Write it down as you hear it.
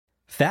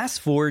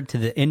Fast forward to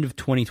the end of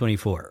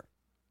 2024.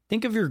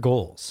 Think of your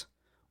goals.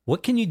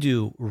 What can you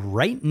do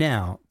right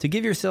now to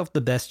give yourself the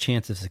best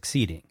chance of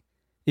succeeding?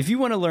 If you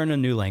want to learn a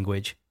new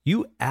language,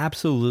 you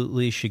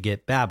absolutely should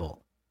get Babbel.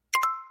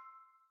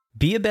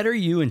 Be a better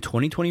you in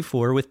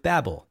 2024 with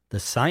Babbel, the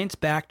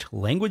science-backed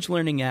language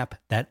learning app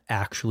that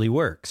actually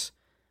works.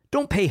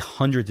 Don't pay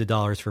hundreds of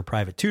dollars for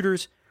private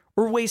tutors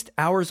or waste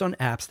hours on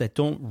apps that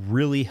don't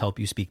really help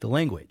you speak the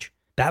language.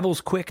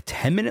 Babbel's quick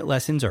 10-minute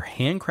lessons are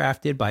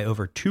handcrafted by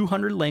over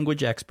 200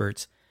 language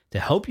experts to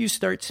help you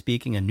start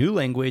speaking a new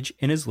language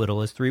in as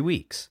little as 3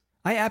 weeks.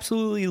 I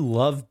absolutely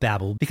love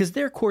Babbel because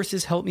their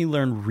courses help me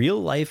learn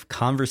real-life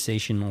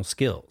conversational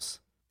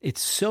skills.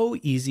 It's so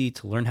easy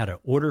to learn how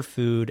to order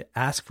food,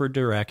 ask for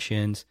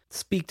directions,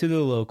 speak to the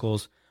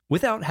locals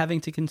without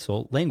having to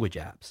consult language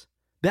apps.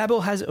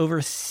 Babbel has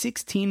over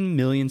 16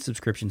 million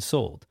subscriptions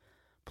sold.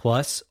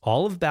 Plus,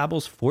 all of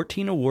Babbel's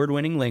 14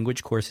 award-winning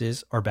language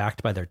courses are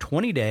backed by their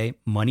 20-day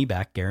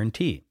money-back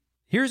guarantee.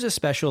 Here's a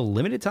special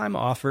limited-time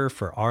offer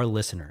for our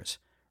listeners.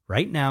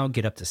 Right now,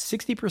 get up to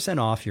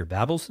 60% off your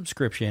Babbel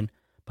subscription,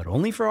 but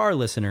only for our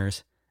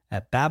listeners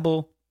at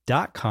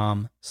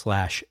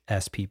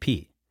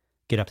babbel.com/SPP.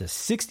 Get up to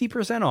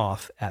 60%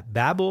 off at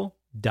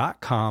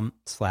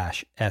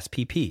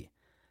babbel.com/SPP.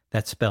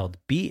 That's spelled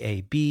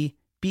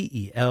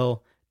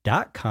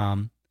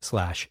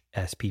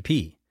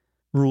BABBEL.com/SPP.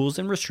 Rules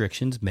and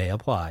restrictions may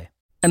apply.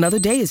 Another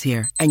day is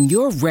here, and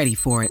you're ready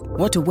for it.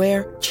 What to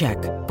wear? Check.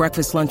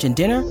 Breakfast, lunch, and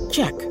dinner?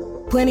 Check.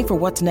 Planning for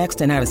what's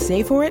next and how to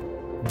save for it?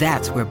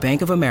 That's where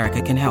Bank of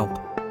America can help.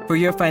 For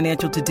your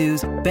financial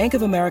to-dos, Bank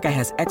of America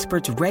has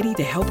experts ready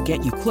to help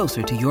get you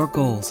closer to your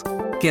goals.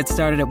 Get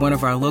started at one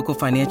of our local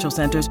financial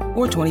centers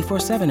or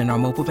 24/7 in our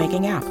mobile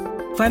banking app.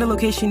 Find a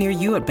location near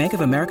you at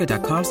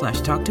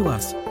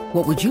bankofamerica.com/talktous.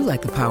 What would you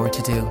like the power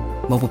to do?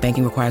 Mobile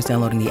banking requires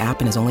downloading the app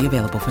and is only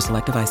available for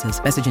select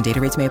devices. Message and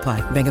data rates may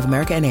apply. Bank of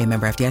America N.A.,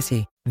 member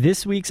FDIC.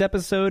 This week's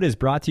episode is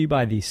brought to you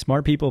by the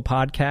Smart People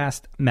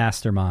podcast,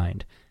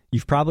 Mastermind.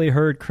 You've probably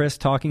heard Chris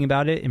talking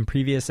about it in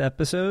previous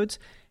episodes.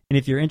 And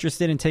if you're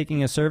interested in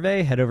taking a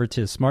survey, head over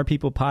to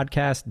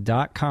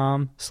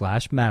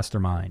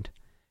smartpeoplepodcast.com/mastermind.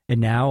 And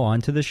now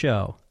on to the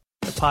show.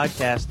 The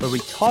podcast where we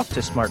talk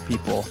to smart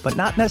people, but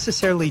not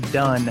necessarily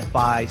done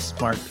by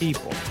smart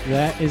people.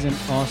 That is an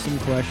awesome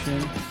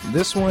question.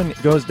 This one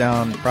goes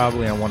down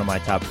probably on one of my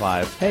top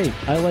 5. Hey,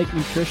 I like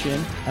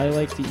nutrition. I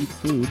like to eat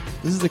food.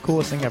 This is the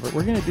coolest thing ever.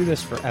 We're going to do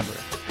this forever.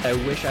 I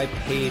wish I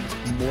paid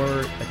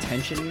more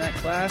attention in that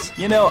class.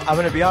 You know, I'm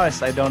going to be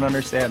honest, I don't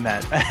understand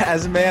that.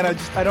 As a man,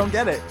 I don't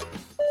get it.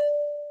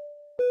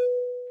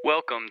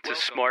 Welcome to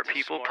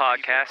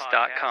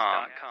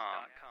smartpeoplepodcast.com.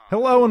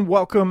 Hello and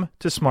welcome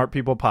to Smart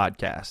People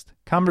Podcast,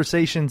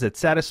 conversations that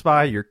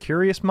satisfy your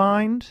curious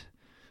mind.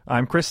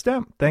 I'm Chris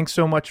Stemp. Thanks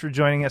so much for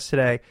joining us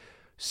today.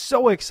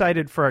 So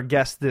excited for our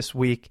guest this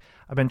week.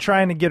 I've been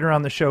trying to get her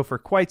on the show for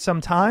quite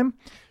some time.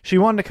 She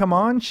wanted to come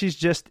on. She's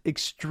just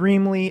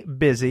extremely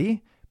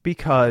busy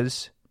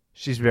because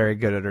she's very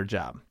good at her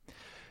job.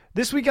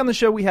 This week on the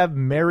show, we have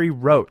Mary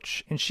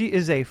Roach, and she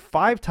is a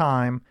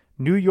 5-time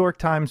New York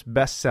Times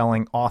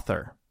best-selling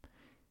author.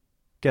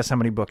 Guess how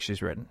many books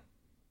she's written?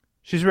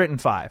 She's written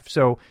 5.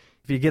 So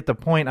if you get the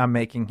point I'm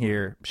making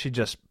here, she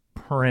just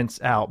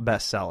prints out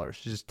bestsellers.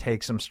 She just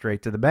takes them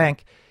straight to the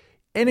bank.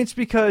 And it's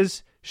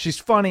because she's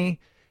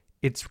funny.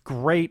 It's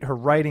great. Her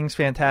writing's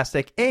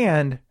fantastic.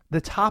 And the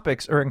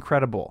topics are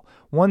incredible.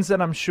 Ones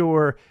that I'm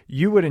sure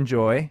you would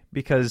enjoy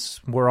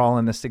because we're all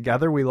in this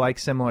together. We like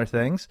similar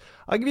things.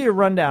 I'll give you a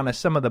rundown of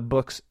some of the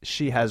books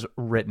she has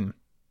written.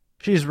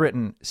 She's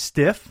written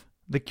Stiff,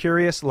 The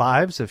Curious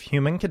Lives of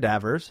Human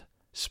Cadavers,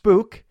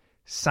 Spook,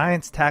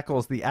 Science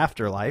Tackles the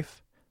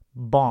Afterlife,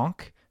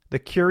 Bonk, The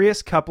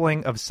Curious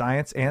Coupling of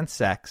Science and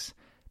Sex,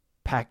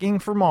 Packing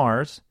for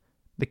Mars,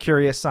 The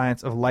Curious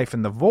Science of Life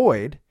in the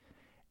Void,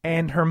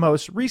 and her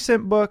most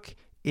recent book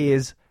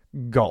is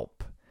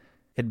Gulp,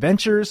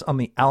 Adventures on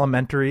the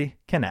Alimentary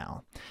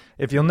Canal.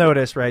 If you'll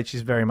notice, right,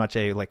 she's very much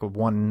a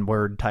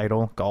one-word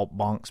title, Gulp,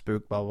 Bonk,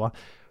 Spook, blah, blah, blah.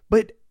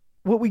 But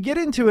what we get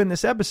into in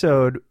this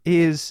episode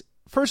is,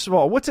 first of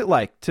all, what's it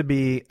like to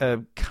be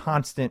a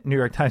constant New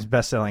York Times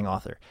bestselling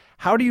author?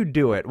 How do you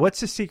do it?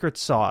 What's the secret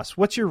sauce?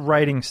 What's your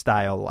writing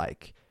style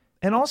like?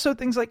 And also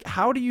things like,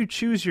 how do you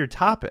choose your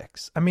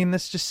topics? I mean,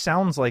 this just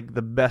sounds like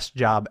the best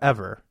job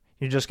ever.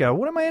 You just go,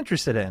 what am I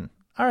interested in?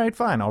 All right,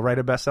 fine, I'll write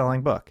a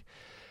best-selling book.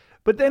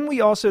 But then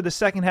we also, the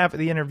second half of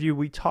the interview,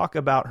 we talk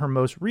about her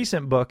most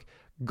recent book,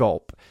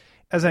 Gulp.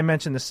 As I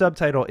mentioned, the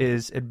subtitle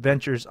is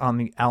Adventures on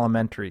the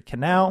Alimentary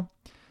Canal.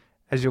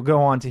 As you'll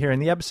go on to hear in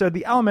the episode,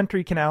 the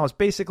alimentary canal is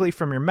basically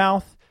from your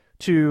mouth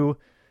to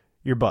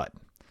your butt.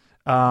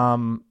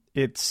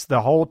 It's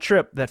the whole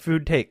trip that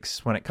food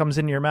takes when it comes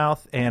into your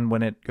mouth and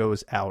when it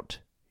goes out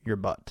your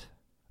butt.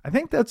 I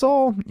think that's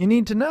all you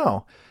need to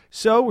know.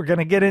 So we're going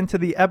to get into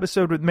the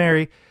episode with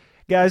Mary.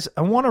 Guys,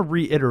 I want to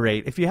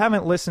reiterate, if you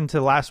haven't listened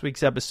to last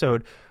week's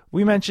episode,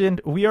 we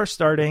mentioned we are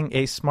starting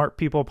a Smart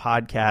People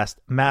Podcast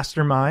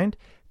Mastermind.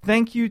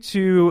 Thank you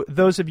to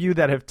those of you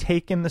that have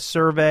taken the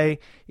survey.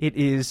 It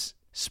is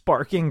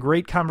sparking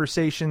great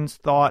conversations,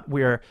 thought.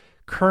 We are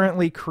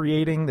currently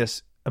creating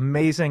this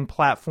amazing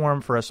platform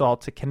for us all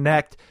to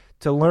connect,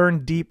 to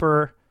learn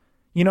deeper.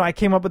 You know, I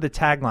came up with a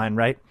tagline,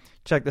 right?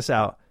 Check this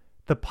out.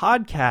 The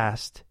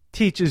podcast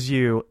teaches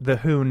you the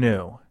who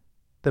knew.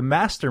 The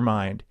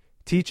mastermind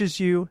teaches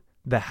you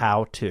the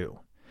how to.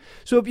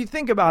 So if you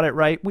think about it,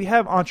 right, we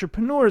have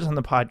entrepreneurs on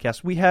the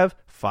podcast. We have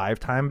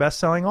 5-time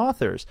best-selling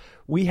authors.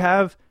 We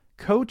have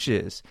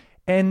coaches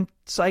and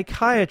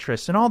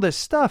psychiatrists and all this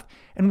stuff.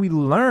 And we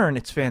learn.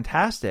 It's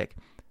fantastic.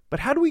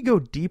 But how do we go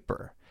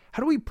deeper?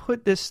 How do we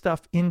put this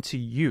stuff into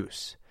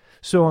use?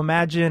 So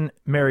imagine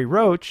Mary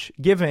Roach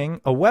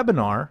giving a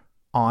webinar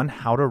on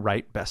how to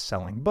write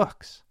best-selling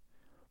books.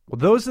 Well,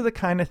 those are the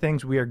kind of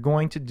things we are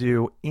going to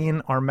do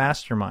in our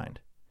mastermind.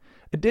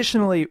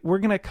 Additionally, we're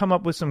going to come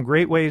up with some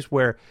great ways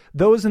where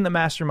those in the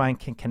mastermind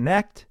can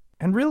connect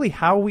and really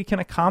how we can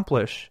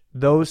accomplish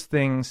those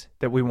things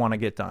that we want to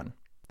get done.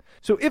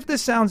 So if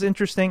this sounds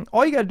interesting,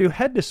 all you got to do,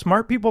 head to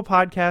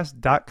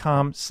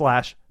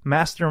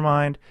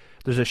smartpeoplepodcast.com/mastermind.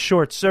 There's a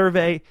short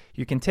survey.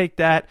 You can take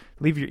that,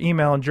 leave your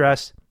email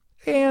address,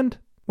 and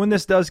when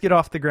this does get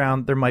off the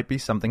ground, there might be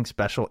something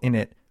special in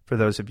it for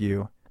those of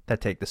you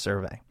that take the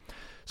survey.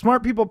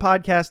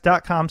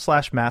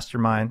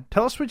 smartpeoplepodcast.com/mastermind.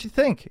 Tell us what you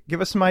think.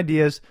 Give us some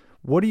ideas.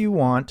 What do you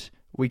want?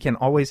 We can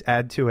always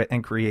add to it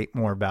and create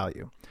more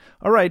value.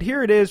 All right,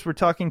 here it is. We're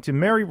talking to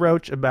Mary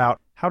Roach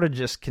about how to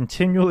just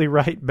continually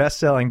write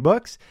best-selling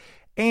books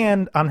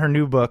and on her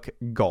new book,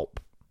 Gulp.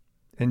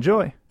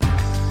 Enjoy.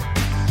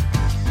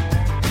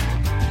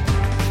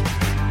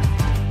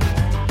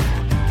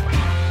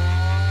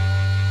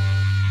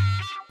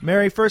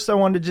 Mary, first I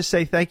wanted to just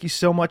say thank you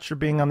so much for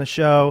being on the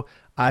show.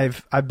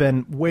 I've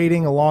been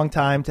waiting a long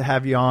time to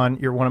have you on.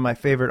 You're one of my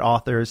favorite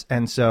authors,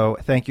 and so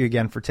thank you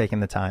again for taking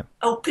the time.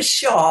 Oh,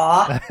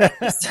 pshaw.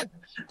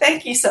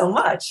 Thank you so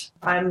much.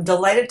 I'm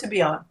delighted to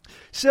be on.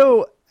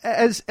 So,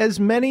 as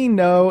many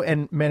know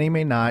and many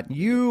may not,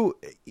 you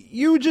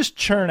just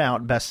churn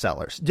out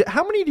bestsellers.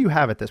 How many do you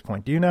have at this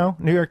point? Do you know?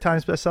 New York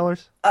Times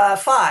bestsellers?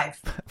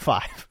 5.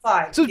 5.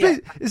 5. So yeah.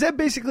 Is that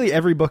basically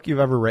every book you've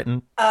ever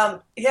written?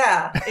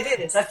 Yeah, it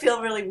is. I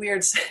feel really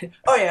weird saying,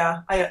 oh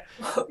yeah.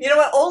 You know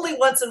what? Only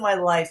once in my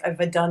life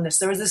have I done this.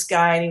 There was this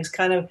guy and he was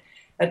kind of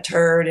a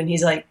turd and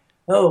he's like,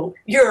 oh,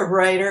 you're a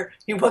writer.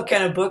 What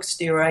kind of books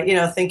do you write? You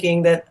know,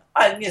 thinking that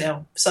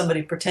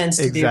somebody pretends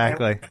to be.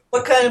 Exactly.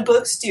 What kind of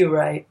books do you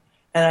write?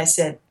 And I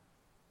said,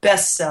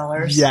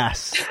 bestsellers.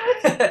 Yes.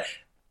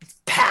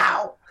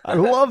 Pow. I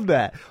love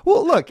that.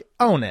 Well, look,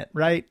 own it,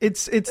 right?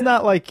 It's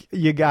not like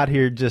you got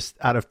here just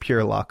out of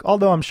pure luck.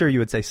 Although I'm sure you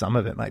would say some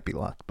of it might be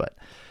luck. But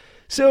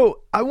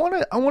so I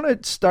want to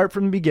start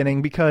from the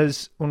beginning,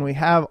 because when we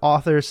have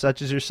authors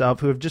such as yourself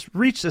who have just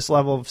reached this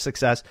level of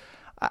success,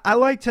 I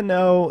like to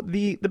know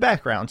the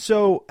background.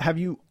 So have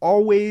you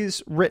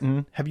always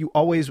written? Have you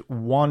always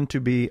wanted to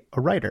be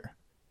a writer?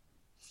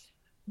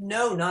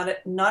 No, not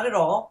at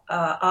all.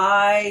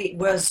 I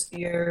was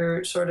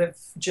your sort of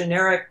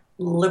generic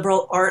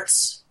liberal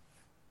arts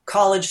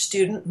college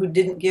student who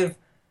didn't give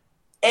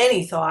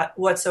any thought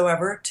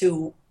whatsoever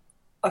to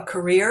a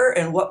career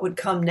and what would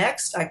come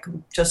next. I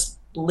just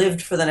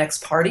lived for the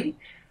next party.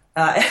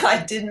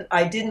 I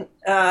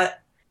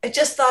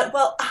just thought,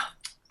 well,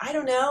 I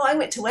don't know. I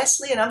went to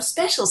Wesley and I'm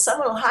special.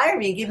 Someone will hire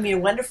me and give me a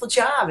wonderful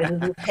job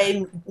and it'll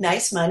pay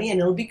nice money and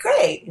it'll be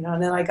great. You know,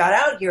 and then I got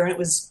out here and it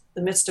was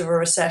the midst of a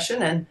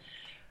recession and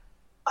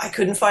I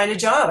couldn't find a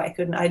job. I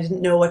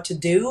didn't know what to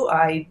do.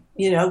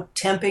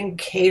 Temping,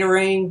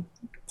 catering,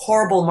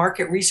 horrible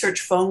market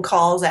research phone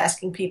calls,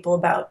 asking people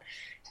about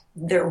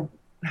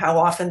how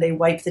often they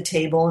wipe the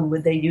table and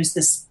would they use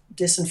this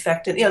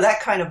disinfectant, that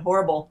kind of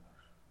horrible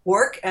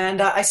work.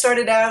 And I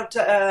started out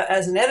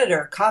as an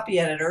editor, copy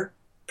editor,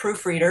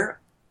 proofreader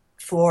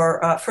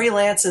for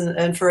freelance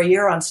and for a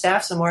year on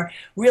staff somewhere.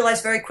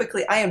 Realized very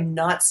quickly I am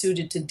not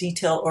suited to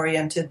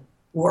detail-oriented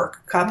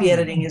work. Copy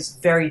editing is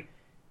very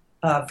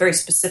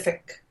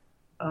specific,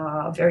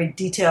 very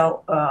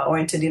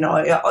detail-oriented.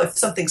 If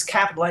something's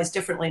capitalized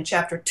differently in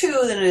Chapter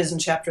 2 than it is in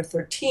Chapter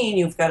 13,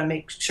 you've got to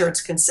make sure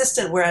it's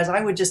consistent. Whereas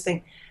I would just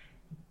think,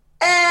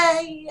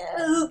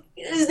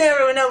 nobody's ever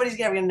going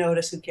to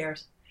notice. Who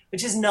cares?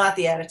 Which is not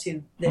the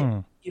attitude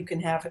that you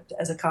can have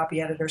as a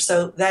copy editor.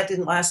 So that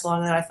didn't last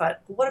long. And I thought,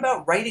 well, what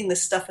about writing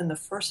this stuff in the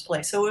first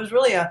place? So it was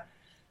really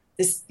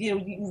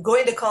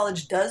going to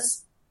college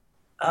does,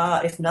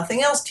 if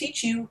nothing else,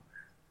 teach you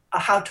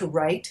how to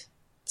write.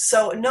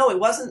 So no, it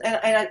wasn't.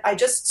 And I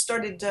just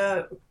started,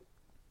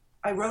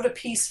 I wrote a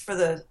piece for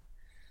the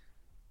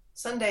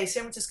San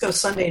Francisco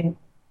Sunday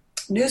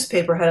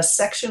newspaper, had a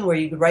section where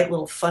you could write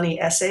little funny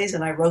essays.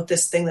 And I wrote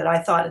this thing that I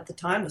thought at the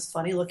time was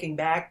funny. Looking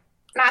back,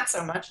 not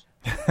so much.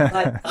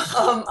 But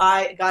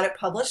I got it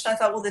published. I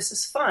thought, well, this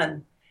is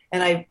fun.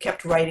 And I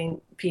kept writing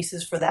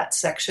pieces for that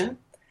section.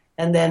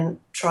 And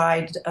then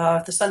tried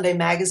the Sunday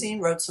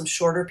magazine, wrote some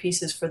shorter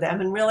pieces for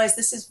them, and realized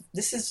this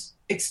is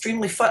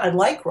extremely fun. I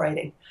like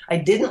writing. I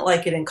didn't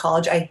like it in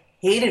college. I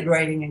hated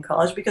writing in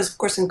college because, of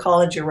course, in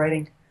college you're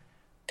writing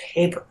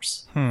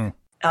papers.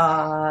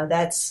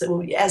 That's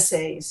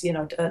essays,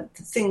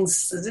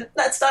 things.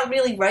 That's not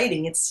really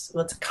writing. It's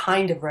a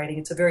kind of writing.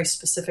 It's a very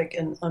specific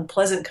and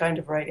unpleasant kind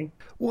of writing.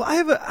 Well, I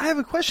have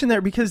a question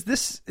there,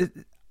 because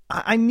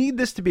I need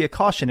this to be a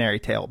cautionary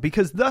tale,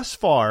 because thus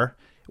far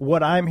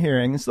what I'm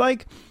hearing is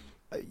like,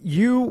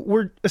 you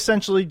were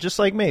essentially just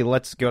like me.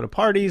 Let's go to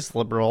parties,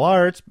 liberal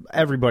arts.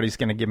 Everybody's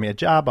going to give me a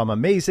job. I'm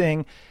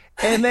amazing.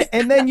 And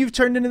then you've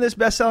turned into this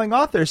best-selling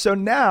author. So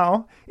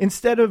now,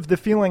 instead of the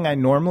feeling I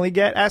normally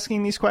get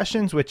asking these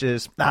questions, which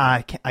is,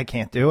 I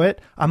can't do it,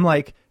 I'm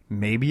like,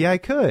 maybe I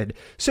could.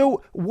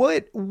 So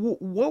what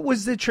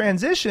was the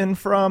transition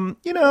from,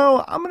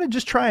 I'm going to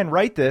just try and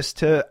write this,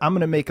 to I'm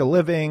going to make a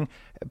living,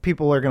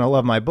 people are going to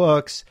love my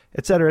books,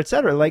 et cetera, et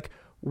cetera? Like,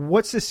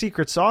 what's the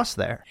secret sauce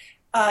there?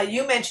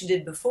 You mentioned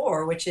it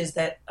before, which is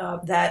that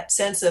that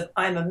sense of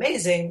I'm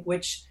amazing,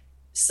 which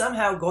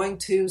somehow going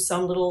to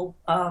some little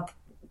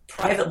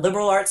private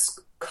liberal arts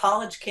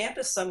college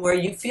campus somewhere,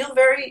 you feel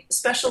very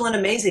special and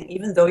amazing,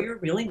 even though you're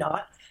really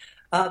not.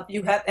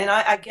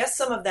 I guess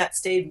some of that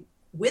stayed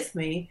with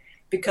me,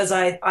 because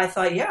I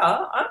thought,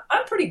 yeah,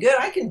 I'm pretty good.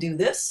 I can do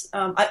this.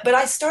 But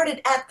I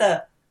started at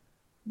the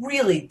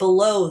really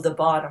below the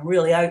bottom.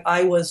 Really,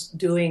 I was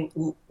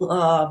doing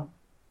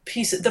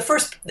pieces.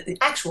 The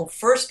actual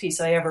first piece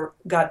I ever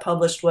got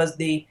published was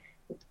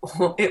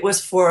it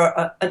was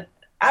for an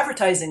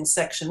advertising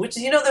section, which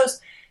is, those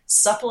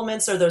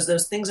supplements or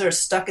those things that are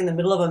stuck in the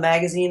middle of a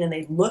magazine and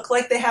they look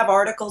like they have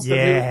articles, but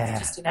really it's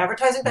just an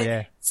advertising thing.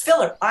 Yeah.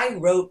 Filler. I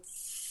wrote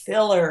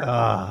filler.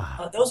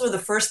 Those were the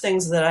first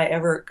things that I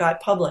ever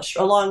got published,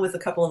 along with a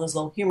couple of those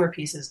little humor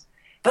pieces.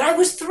 But I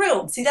was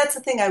thrilled. See, that's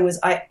the thing.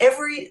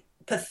 Every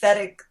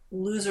pathetic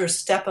loser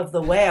step of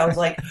the way, I was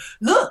like,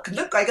 look,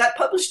 I got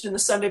published in the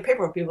Sunday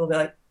paper. People would be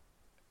like,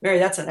 Mary,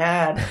 that's an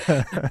ad.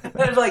 And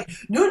I'm like,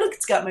 no, look,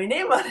 it's got my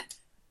name on it.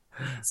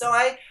 So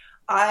I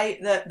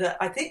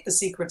think the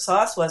secret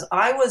sauce was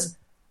I was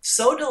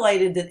so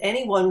delighted that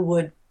anyone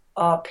would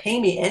pay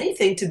me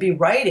anything to be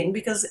writing,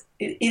 because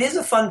it is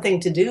a fun thing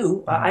to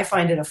do. I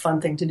find it a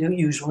fun thing to do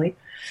usually.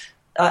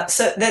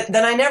 So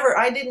then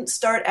I didn't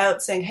start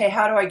out saying, hey,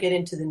 how do I get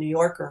into the New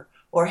Yorker?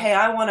 Or, hey,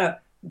 I want to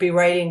be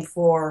writing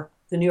for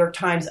the New York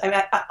Times. I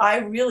mean, I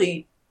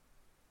really,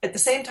 at the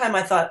same time,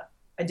 I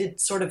did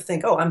sort of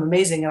think, oh, I'm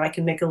amazing and I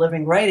can make a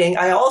living writing.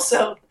 I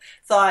also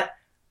thought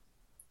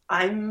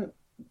I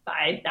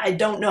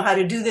don't know how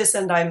to do this,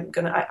 and I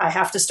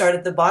have to start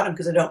at the bottom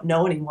because I don't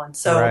know anyone.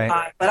 So,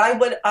 right.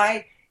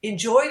 I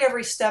enjoyed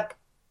every step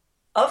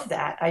of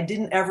that. I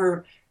didn't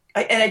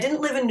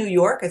live in New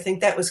York. I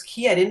think that was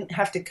key. I didn't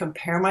have to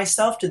compare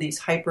myself to these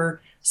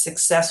hyper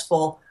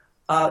successful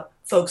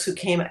folks who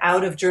came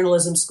out of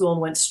journalism school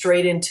and went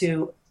straight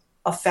into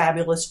a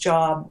fabulous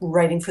job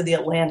writing for the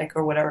Atlantic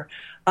or whatever.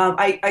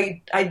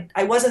 I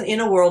wasn't in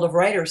a world of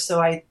writers,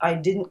 so I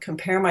didn't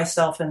compare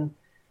myself and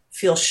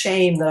feel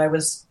shame that I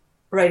was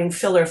writing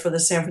filler for the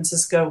San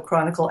Francisco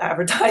Chronicle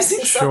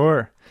advertising.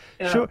 Sure.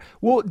 Sure.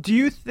 Well, do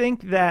you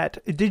think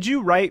did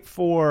you write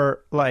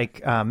for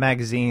like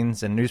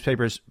magazines and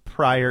newspapers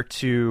prior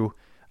to,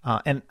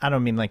 and I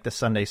don't mean like the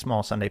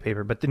small Sunday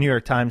paper, but the New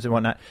York Times and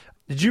whatnot.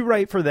 Did you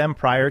write for them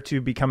prior to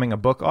becoming a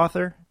book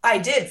author? I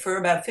did. For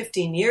about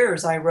 15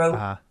 years, I wrote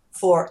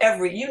for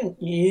you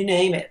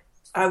name it.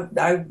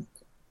 I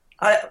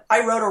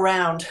wrote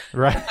around.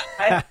 Right.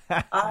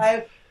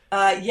 I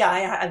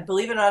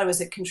believe it or not, I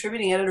was a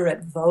contributing editor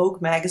at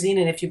Vogue magazine,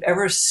 and if you've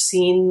ever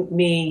seen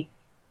me,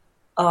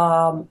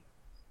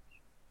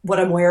 what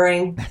I'm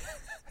wearing,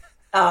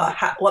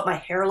 what my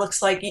hair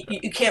looks like,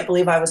 you can't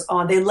believe I was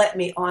on. They let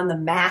me on the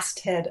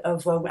masthead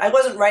of Vogue. I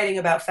wasn't writing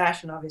about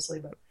fashion, obviously,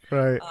 but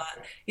right.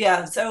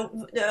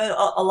 So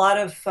a lot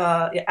of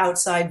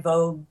outside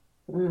Vogue,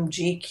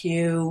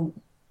 GQ,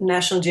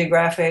 National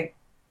Geographic,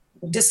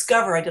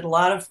 Discover. I did a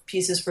lot of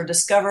pieces for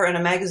Discover and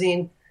a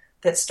magazine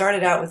that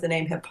started out with the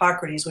name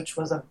Hippocrates, which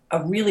was a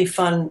really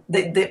fun,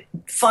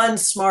 fun,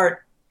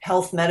 smart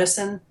health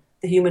medicine,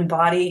 the human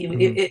body.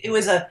 Mm-hmm. It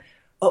was a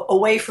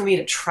way for me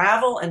to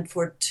travel and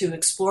to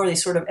explore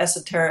these sort of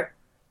esoteric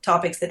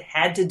topics that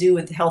had to do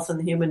with health and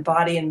the human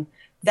body. And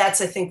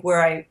that's, I think,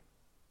 where I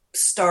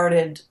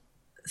started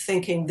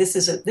thinking this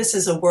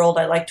is a world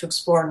I like to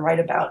explore and write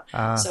about.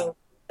 So,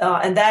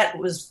 and that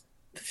was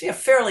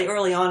fairly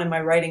early on in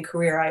my writing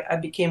career. I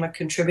became a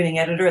contributing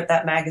editor at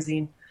that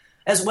magazine,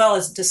 as well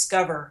as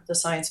Discover, the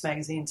science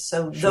magazine.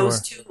 So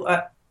those two,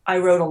 I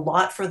wrote a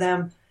lot for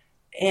them.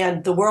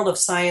 And the world of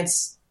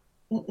science,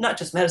 not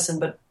just medicine,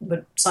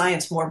 but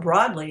science more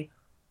broadly,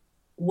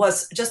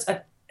 was just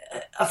a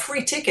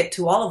free ticket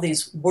to all of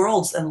these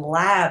worlds and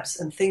labs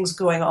and things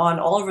going on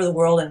all over the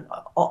world and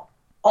all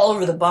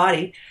over the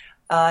body.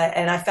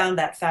 And I found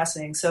that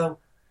fascinating. So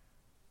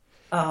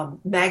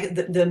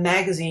the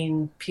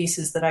magazine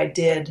pieces that I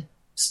did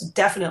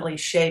definitely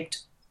shaped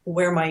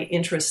where my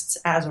interests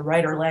as a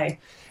writer lay.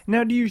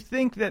 Now, do you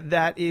think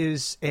that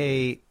is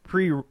a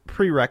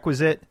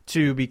prerequisite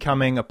to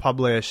becoming a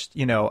published,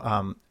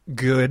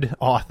 good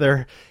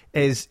author?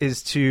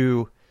 Is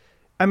to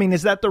I mean,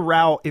 is that the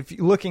route, if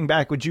looking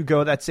back, would you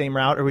go that same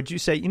route, or would you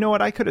say, you know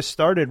what, I could have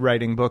started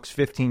writing books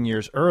 15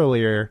 years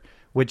earlier,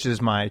 which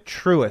is my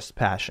truest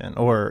passion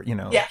or,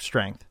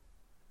 strength?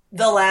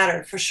 The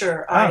latter, for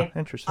sure.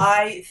 Interesting.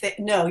 I think,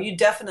 no, you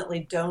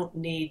definitely don't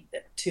need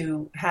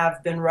to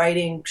have been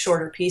writing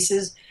shorter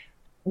pieces.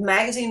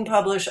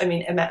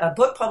 A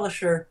book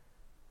publisher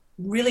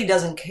really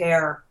doesn't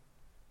care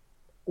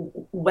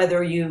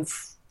whether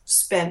you've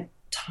spent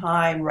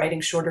time writing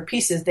shorter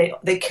pieces.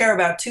 They care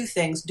about two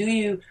things. Do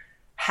you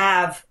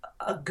have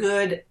a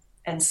good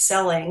and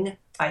selling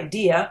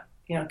idea?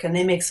 Can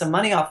they make some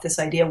money off this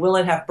idea? Will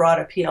it have broad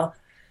appeal,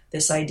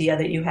 this idea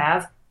that you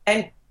have?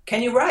 And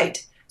can you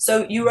write?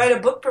 So you write a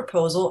book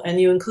proposal and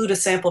you include a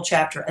sample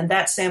chapter, and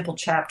that sample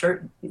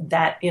chapter,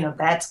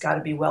 that's got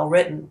to be well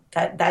written.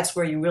 That's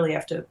where you really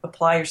have to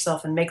apply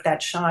yourself and make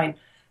that shine.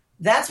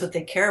 That's what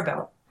they care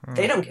about.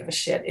 They don't give a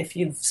shit if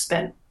you've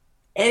spent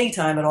any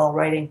time at all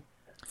writing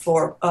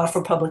for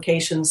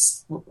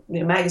publications,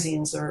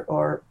 magazines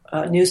or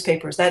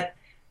newspapers.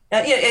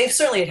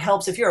 Certainly it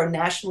helps if you're a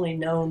nationally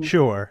known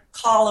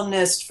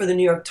columnist for the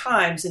New York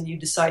Times and you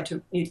decide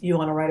you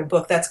want to write a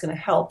book. That's going to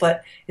help,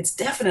 but it's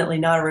definitely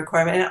not a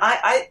requirement. And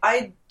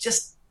I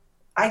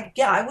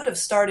would have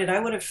started. I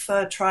would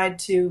have tried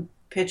to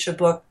pitch a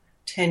book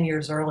 10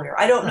 years earlier.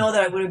 I don't know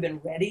that I would have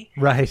been ready.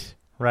 Right.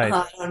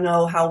 I don't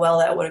know how well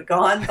that would have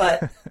gone,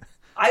 but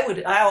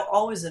I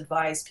always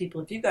advise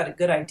people, if you've got a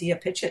good idea,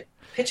 pitch it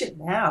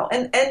now.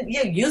 And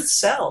youth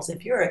sells.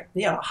 If you're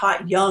a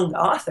hot young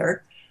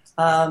author,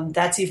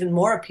 that's even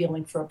more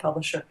appealing for a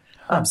publisher.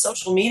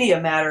 Social media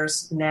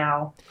matters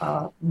now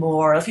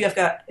more. If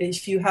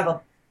you have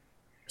a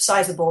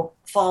sizable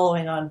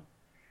following on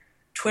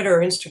Twitter,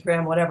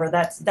 Instagram, whatever,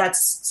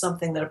 that's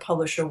something that a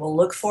publisher will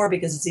look for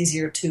because it's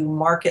easier to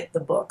market the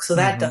book. So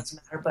that does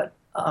matter. But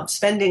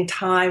spending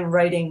time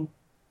writing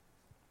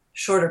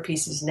shorter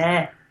pieces,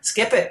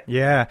 skip it.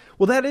 Yeah.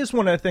 Well, that is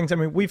one of the things. I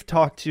mean, we've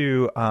talked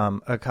to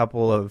a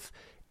couple of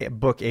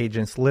book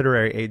agents,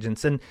 literary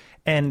agents, and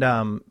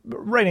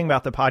writing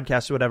about the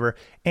podcast or whatever.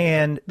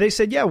 And they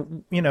said, yeah,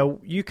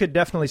 you could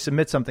definitely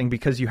submit something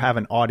because you have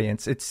an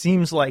audience. It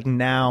seems like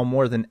now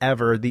more than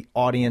ever, the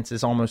audience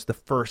is almost the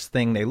first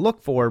thing they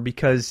look for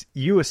because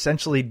you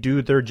essentially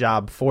do their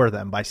job for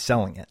them by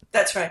selling it.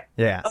 That's right.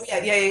 Yeah. Oh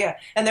yeah.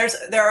 And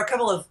there are a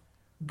couple of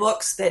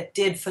books that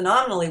did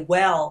phenomenally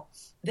well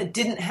that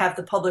didn't have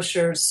the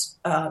publisher's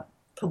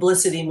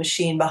publicity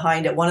machine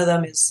behind it. One of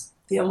them is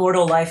The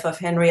Immortal Life of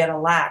Henrietta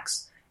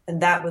Lacks,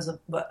 and that was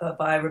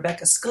by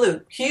Rebecca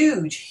Skloot.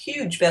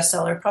 Huge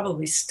bestseller,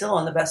 probably still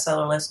on the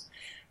bestseller list.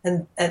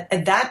 And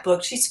that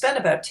book, she spent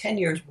about 10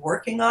 years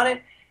working on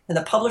it, and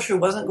the publisher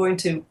wasn't going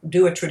to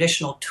do a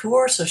traditional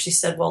tour, so she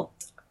said, well,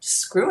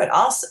 screw it,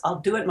 I'll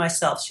do it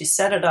myself. She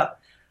set it up.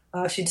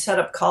 She'd set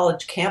up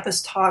college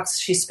campus talks.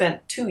 She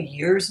spent 2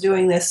 years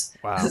doing this.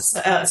 Wow.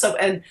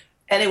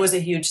 And it was a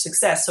huge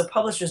success. So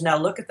publishers now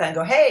look at that and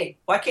go, hey,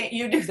 why can't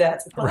you do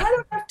that? Well, I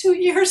don't have 2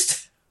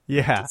 years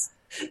to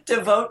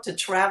devote to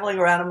traveling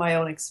around at my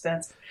own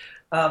expense.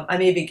 I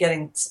may be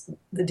getting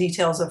the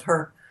details of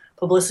her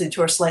publicity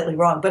tour slightly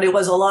wrong, but it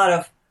was a lot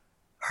of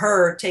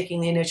her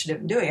taking the initiative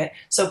and doing it.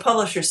 So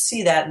publishers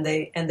see that and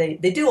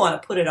they do want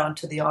to put it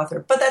onto the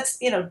author. But that's,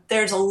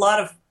 there's a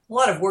lot of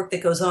work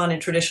that goes on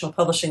in traditional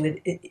publishing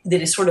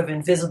that is sort of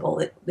invisible.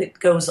 It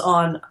goes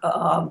on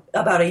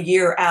about a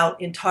year out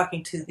in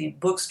talking to the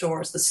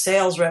bookstores. The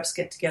sales reps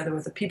get together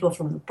with the people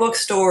from the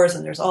bookstores,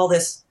 and there's all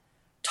this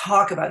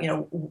talk about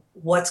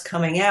what's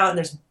coming out, and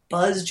there's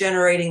buzz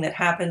generating that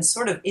happens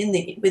sort of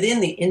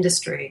within the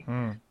industry,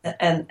 and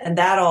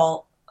that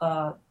all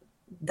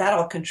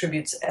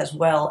contributes, as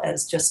well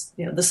as just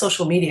the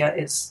social media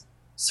is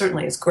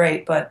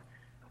great, but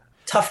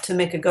tough to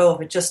make a go of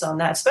it just on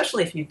that,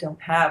 especially if you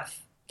don't have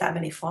that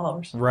many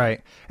followers.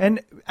 Right. And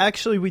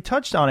actually, we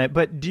touched on it,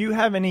 but do you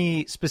have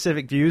any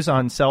specific views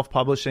on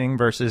self-publishing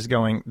versus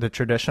going the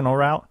traditional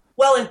route?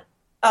 Well,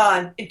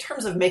 in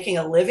terms of making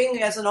a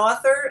living as an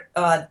author,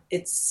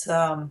 it's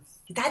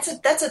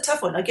that's a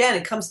tough one. Again,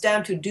 it comes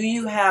down to do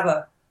you have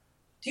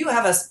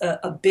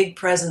a big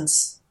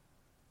presence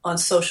on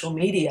social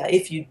media?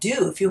 If you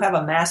do, if you have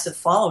a massive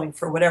following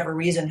for whatever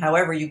reason,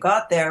 however you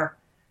got there,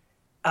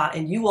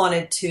 and you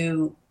wanted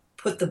to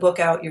put the book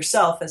out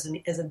yourself as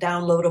a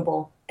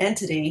downloadable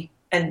entity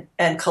and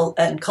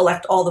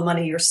collect all the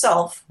money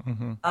yourself,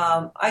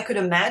 I could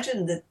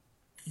imagine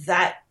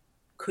that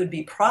could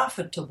be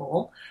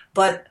profitable.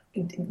 But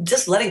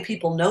just letting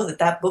people know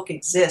that book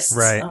exists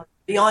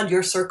beyond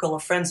your circle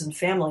of friends and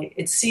family,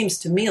 it seems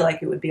to me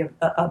like it would be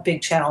a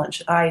big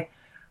challenge.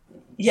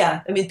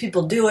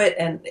 People do it,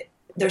 and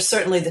there's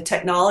certainly the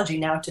technology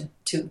now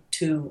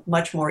to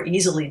much more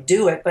easily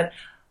do it, but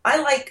I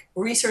like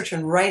research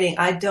and writing.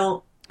 I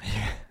don't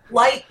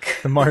like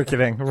the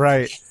marketing,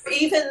 right?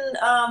 Even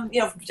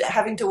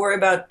having to worry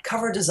about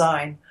cover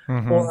design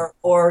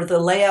or the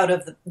layout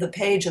of the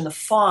page and the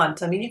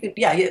font. I mean,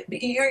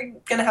 you're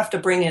going to have to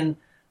bring in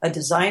a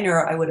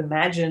designer, I would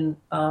imagine.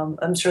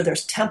 I'm sure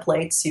there's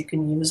templates you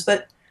can use,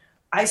 but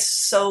I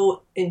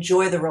so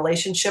enjoy the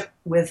relationship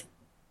with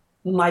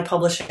my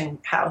publishing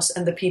house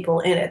and the people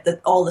in it,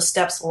 that all the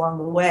steps along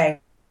the way.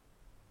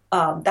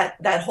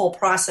 That whole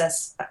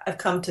process I've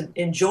come to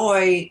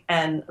enjoy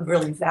and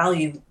really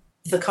value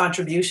the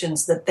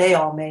contributions that they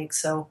all make.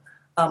 So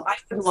I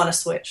wouldn't want to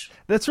switch.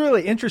 That's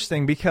really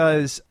interesting,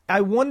 because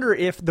I wonder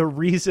if the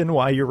reason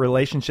why your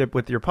relationship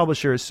with your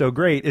publisher is so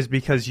great is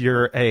because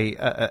you're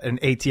an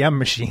ATM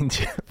machine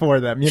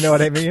for them. You know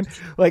what I mean?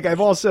 Like,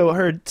 I've also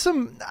heard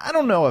some, I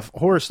don't know if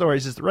horror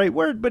stories is the right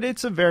word, but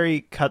it's a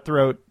very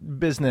cutthroat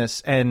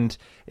business, and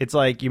it's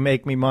like, you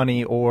make me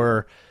money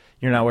or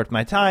you're not worth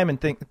my time, and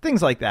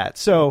things like that.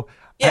 So,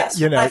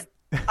 yes,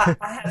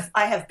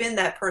 I have been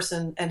that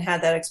person and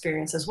had that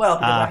experience as well,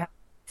 because I have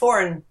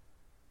foreign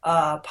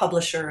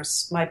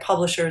publishers, my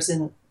publishers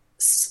in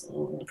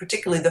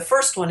particularly the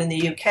first one in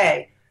the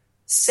UK,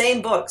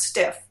 same book,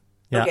 stiff.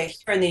 Yeah. Okay,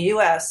 here in the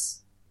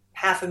US,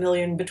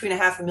 between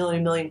 500,000 and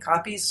 1 million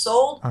copies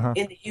sold.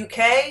 In the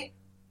UK,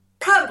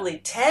 probably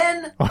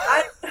 10.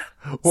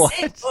 What?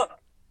 Same book.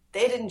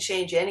 They didn't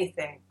change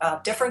anything.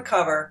 Different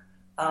cover.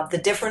 The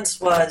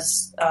difference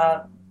was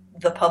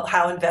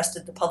how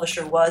invested the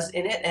publisher was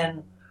in it,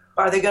 and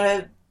are they going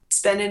to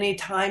spend any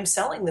time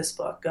selling this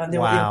book?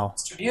 Wow.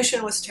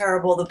 Distribution was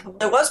terrible.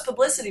 There was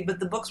publicity, but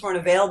the books weren't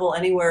available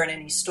anywhere in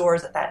any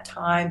stores at that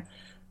time.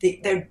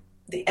 The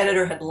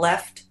editor had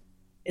left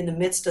in the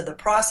midst of the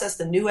process.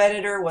 The new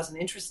editor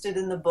wasn't interested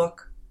in the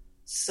book.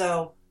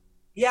 So,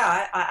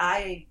 yeah,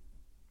 I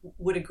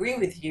would agree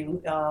with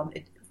you.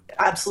 It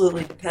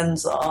absolutely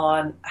depends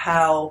on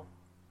how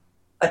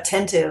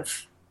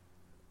attentive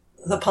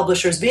the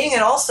publisher's being,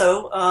 and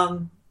also,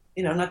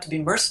 not to be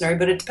mercenary,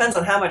 but it depends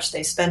on how much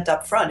they spent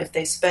up front. If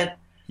they spent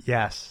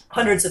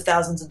hundreds of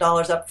thousands of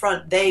dollars up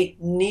front, they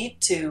need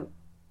to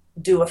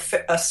do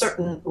a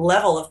certain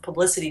level of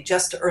publicity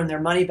just to earn their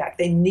money back.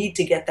 They need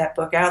to get that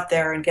book out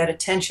there and get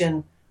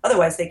attention.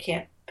 Otherwise, they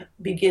can't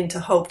begin to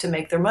hope to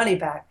make their money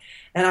back.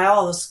 And I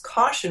always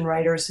caution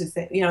writers who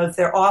think, if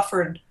they're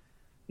offered,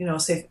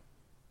 say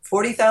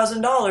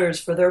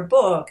 $40,000 for their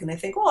book, and they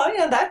think, well,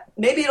 yeah, that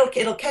maybe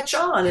it'll catch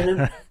on,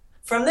 and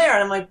from there,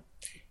 and I'm like,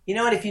 you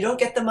know what? If you don't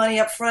get the money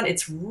up front,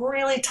 it's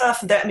really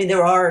tough.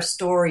 There are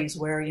stories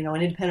where an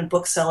independent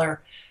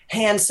bookseller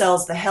hand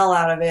sells the hell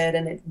out of it,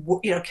 and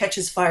it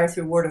catches fire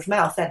through word of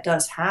mouth. That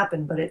does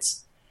happen, but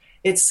it's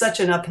such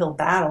an uphill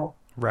battle.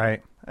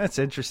 Right. That's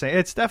interesting.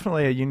 It's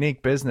definitely a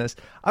unique business.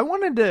 I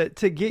wanted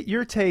to get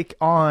your take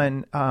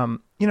on, I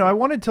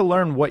wanted to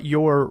learn what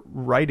your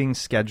writing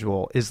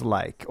schedule is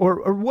like,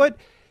 or what,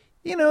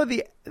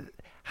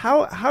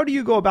 how do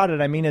you go about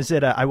it? I mean, is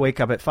it I wake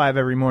up at 5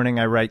 every morning,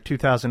 I write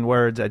 2,000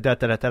 words,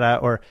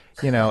 or,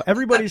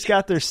 everybody's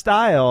got their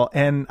style,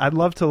 and I'd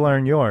love to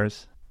learn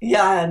yours.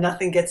 Yeah,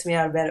 nothing gets me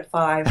out of bed at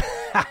 5,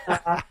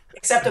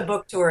 except a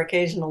book tour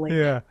occasionally.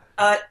 Yeah.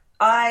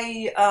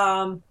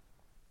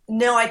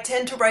 No, I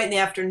tend to write in the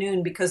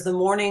afternoon, because the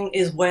morning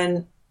is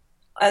when,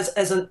 as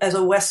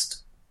a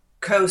West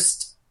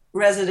Coast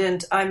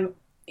resident, I'm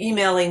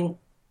emailing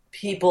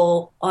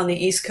people on the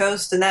East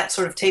Coast, and that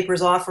sort of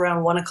tapers off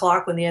around 1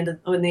 o'clock when the end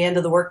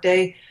of the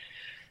workday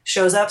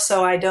shows up.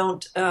 So I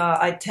don't.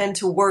 I tend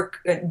to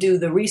do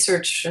the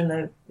research and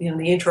the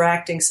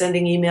interacting,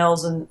 sending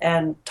emails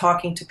and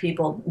talking to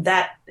people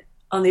that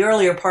on the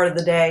earlier part of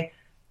the day,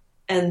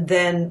 and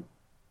then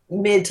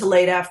mid to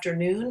late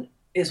afternoon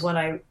is when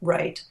I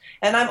write.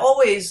 And I'm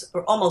always,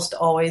 or almost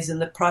always, in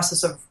the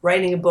process of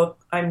writing a book.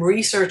 I'm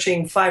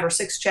researching 5 or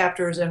 6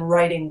 chapters and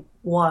writing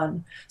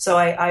one. So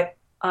I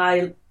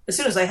as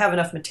soon as I have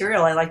enough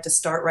material, I like to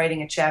start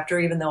writing a chapter,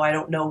 even though I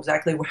don't know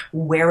exactly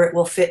where it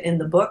will fit in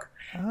the book.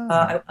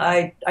 Oh.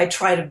 I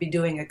try to be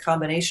doing a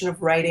combination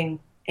of writing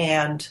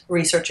and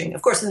researching.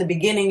 Of course, in the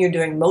beginning, you're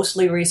doing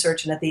mostly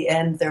research, and at the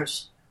end,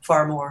 there's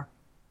far more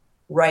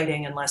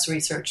writing and less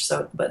research.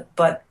 So,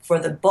 but for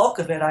the bulk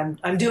of it,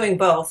 I'm doing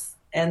both.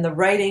 And the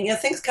writing,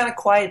 things kind of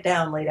quiet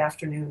down late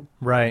afternoon.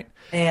 Right.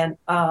 And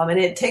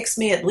it takes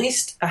me at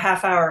least a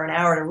half hour, an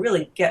hour to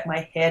really get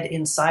my head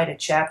inside a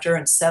chapter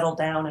and settle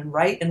down and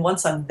write. And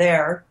once I'm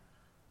there,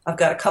 I've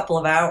got a couple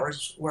of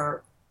hours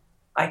where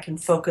I can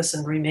focus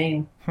and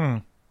remain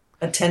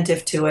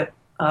attentive to it.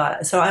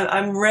 So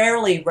I'm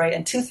rarely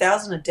writing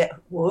 2,000 a day.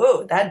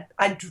 Whoa, that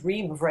I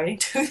dream of writing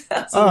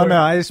 2,000. Oh words. No,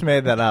 I just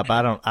made that up.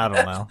 I don't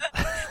know.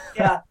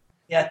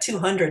 Yeah,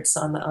 200s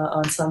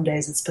on some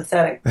days. It's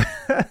pathetic.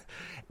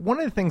 One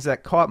of the things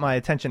that caught my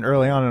attention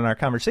early on in our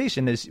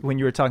conversation is when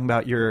you were talking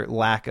about your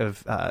lack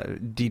of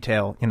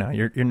detail.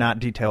 You're not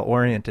detail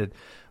oriented,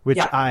 which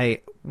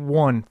I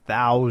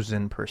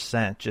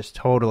 1,000% just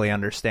totally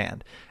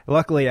understand.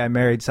 Luckily, I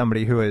married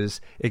somebody who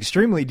is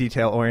extremely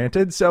detail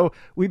oriented, so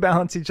we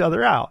balance each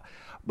other out.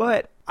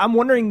 But I'm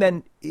wondering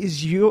then,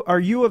 are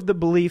you of the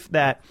belief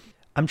that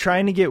I'm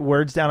trying to get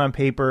words down on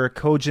paper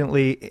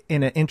cogently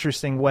in an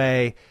interesting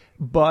way,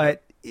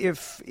 but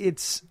if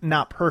it's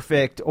not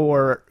perfect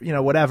or,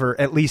 whatever,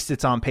 at least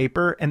it's on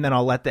paper, and then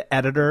I'll let the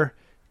editor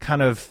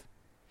kind of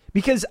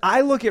Because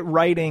I look at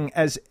writing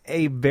as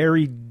a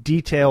very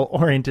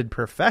detail-oriented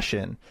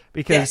profession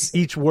because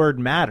each word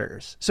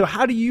matters. So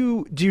how do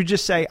you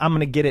just say, I'm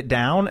going to get it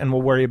down and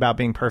we'll worry about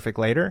being perfect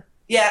later?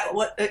 Yeah,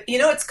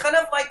 it's kind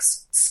of like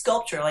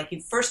sculpture. Like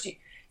you've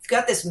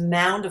got this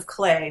mound of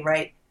clay,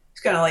 right?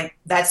 It's kind of like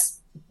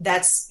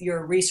that's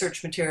your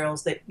research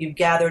materials that you've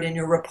gathered in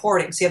your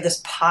reporting. So you have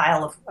this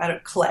pile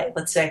of clay,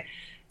 let's say,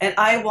 and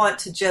I want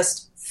to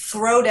just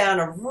throw down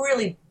a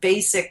really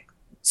basic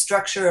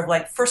structure of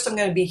like, first I'm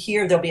going to be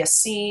here, there'll be a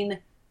scene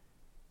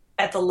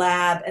at the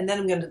lab, and then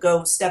I'm going to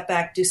go step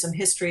back, do some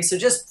history. So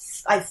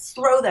I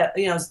throw that,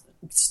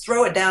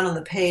 throw it down on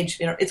the page.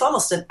 It's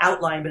almost an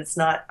outline, but it's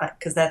not,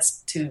 because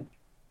that's too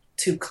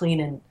clean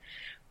and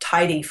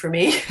tidy for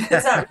me.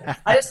 It's not,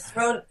 I just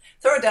throw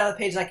it down on the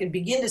page, and I can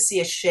begin to see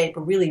a shape,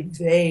 a really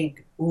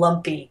vague,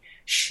 lumpy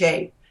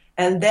shape.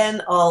 And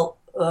then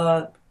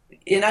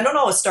and I don't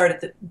always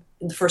start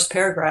in the first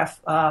paragraph.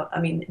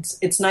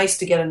 It's nice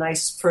to get a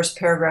nice first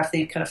paragraph that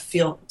you kind of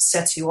feel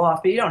sets you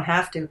off, but you don't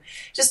have to.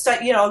 Just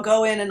I'll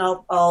go in and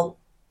I'll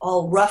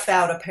rough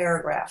out a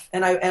paragraph,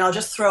 and I'll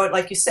just throw it,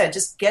 like you said,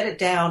 just get it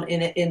down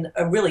in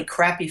a really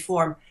crappy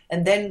form,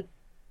 and then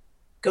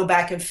go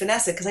back and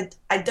finesse it, because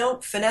I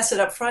don't finesse it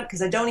up front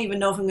because I don't even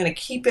know if I'm going to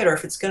keep it or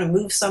if it's going to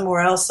move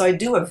somewhere else. So I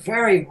do a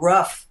very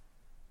rough,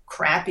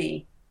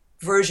 crappy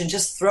version,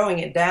 just throwing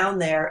it down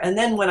there, and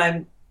then when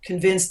I'm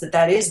convinced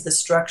that is the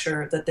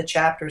structure that the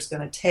chapter is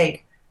going to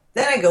take,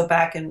 then I go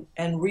back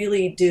and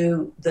really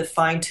do the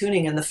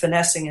fine-tuning and the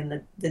finessing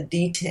and the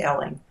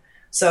detailing.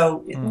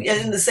 So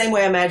in the same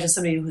way, I imagine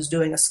somebody who's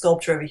doing a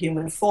sculpture of a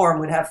human form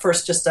would have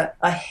first just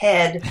a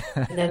head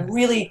and then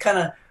really kind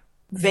of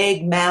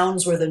vague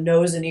mounds where the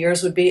nose and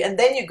ears would be. And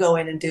then you go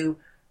in and do,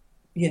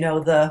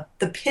 the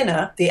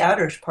pinna, the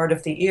outer part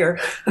of the ear,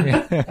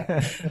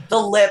 the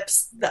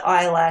lips, the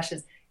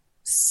eyelashes.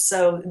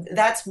 So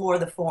that's more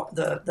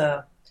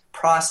the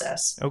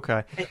process.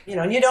 Okay.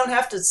 And you don't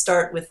have to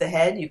start with the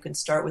head. You can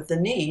start with the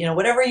knee,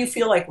 whatever you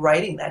feel like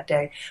writing that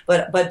day.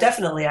 But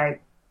definitely I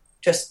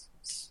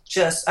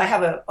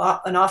have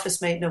an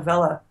office mate,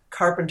 Novella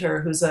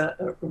Carpenter, who's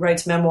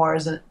writes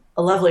memoirs and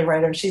a lovely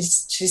writer.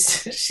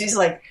 She's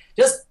like,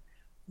 just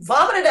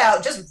vomit it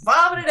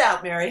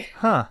out, Mary.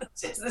 Huh.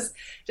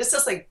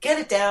 just like get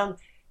it down,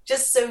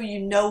 just so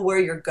you know where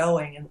you're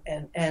going,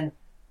 and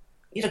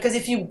because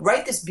if you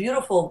write this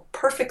beautiful,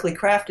 perfectly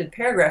crafted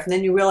paragraph and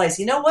then you realize,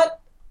 you know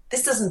what,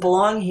 this doesn't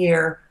belong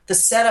here, the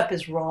setup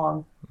is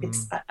wrong,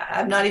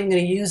 I'm not even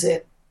going to use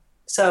it.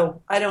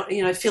 So I don't,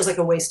 it feels like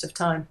a waste of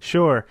time.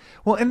 Sure.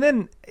 Well, and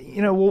then,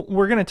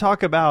 we're going to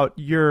talk about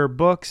your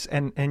books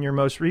and your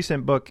most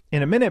recent book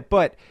in a minute,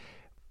 but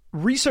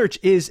research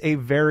is a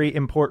very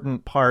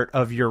important part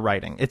of your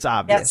writing. It's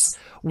obvious.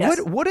 Yes.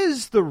 What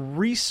does the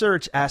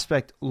research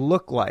aspect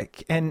look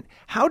like? And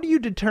how do you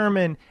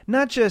determine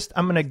not just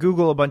I'm going to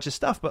Google a bunch of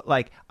stuff, but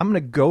like I'm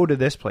going to go to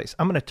this place,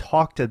 I'm going to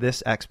talk to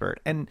this expert.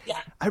 And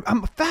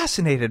I'm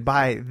fascinated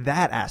by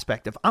that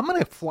aspect of I'm going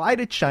to fly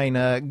to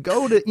China,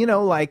 go to,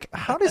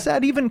 how does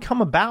that even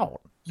come about?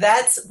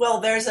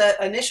 There's an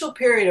initial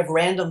period of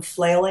random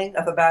flailing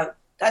of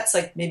that's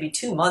like maybe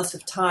 2 months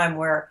of time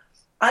where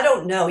I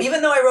don't know.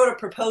 Even though I wrote a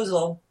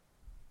proposal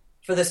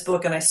for this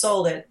book and I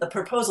sold it, the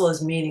proposal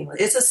is meaningless.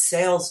 It's a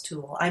sales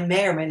tool. I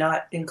may or may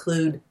not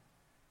include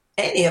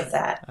any of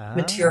that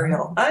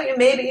material.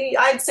 Maybe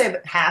I'd say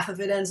about half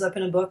of it ends up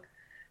in a book,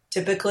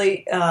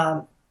 typically,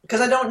 because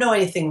I don't know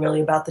anything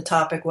really about the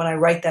topic when I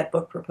write that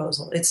book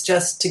proposal. It's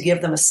just to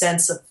give them a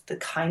sense of the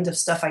kind of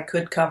stuff I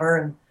could cover,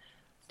 and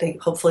they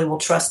hopefully will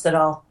trust that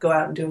I'll go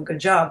out and do a good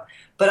job.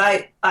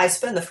 But I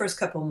spend the first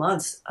couple of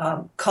months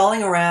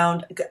calling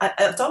around.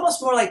 It's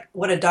almost more like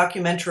what a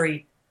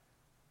documentary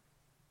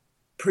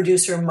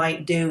producer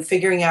might do,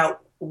 figuring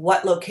out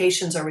what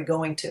locations are we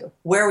going to,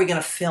 where are we going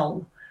to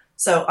film.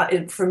 So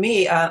for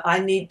me,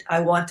 I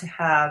want to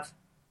have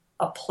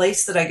a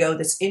place that I go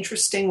that's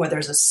interesting, where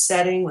there's a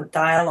setting with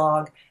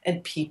dialogue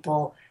and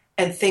people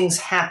and things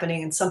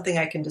happening and something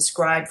I can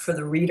describe for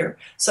the reader.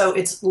 So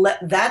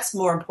that's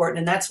more important,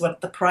 and that's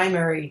what the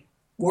primary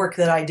work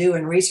that I do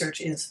in research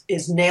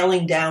is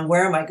nailing down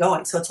where am I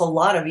going. So it's a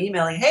lot of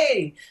emailing.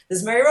 Hey, this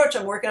is Mary Roach.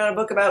 I'm working on a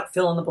book about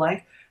fill in the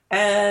blank,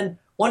 and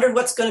wondered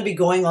what's going to be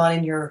going on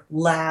in your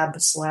lab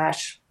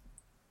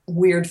 /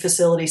 weird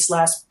facility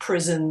 /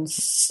 prison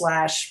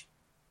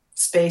 /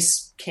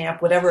 space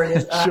camp, whatever it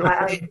is.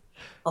 Sure.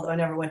 Although I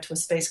never went to a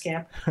space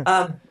camp.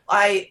 And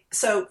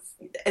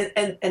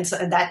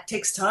that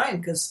takes time,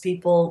 because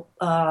people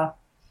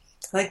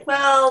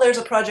there's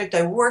a project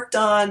I worked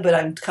on, but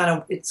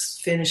it's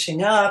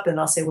finishing up, and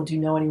I'll say, well, do you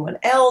know anyone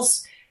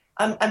else?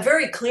 I'm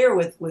very clear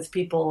with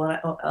people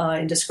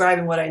in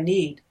describing what I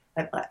need.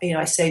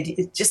 I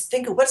say, just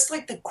think of what's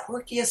like the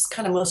quirkiest,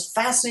 kind of most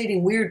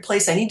fascinating, weird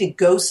place. I need to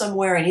go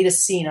somewhere. I need a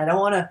scene. I don't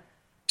want to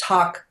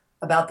talk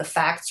about the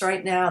facts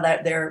right now.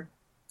 That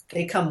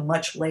they come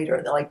much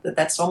later. They're like,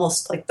 that's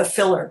almost like the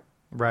filler.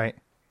 Right.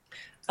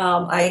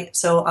 I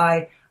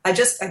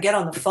get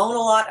on the phone a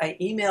lot. I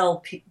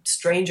email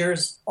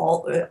strangers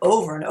all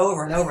over and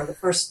over and over. The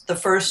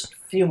first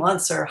few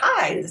months are,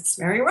 hi, it's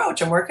Mary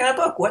Roach. I'm working on a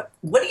book. What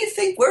do you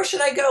think? Where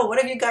should I go?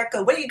 What have you got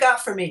go? What do you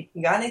got for me?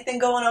 You got anything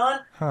going on?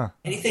 Huh.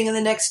 Anything in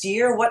the next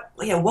year? What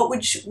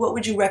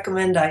would you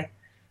recommend I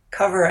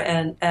cover?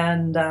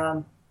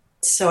 And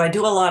so I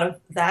do a lot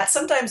of that.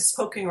 Sometimes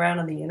poking around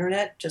on the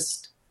internet,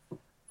 just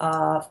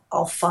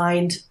I'll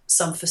find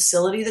some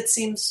facility that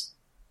seems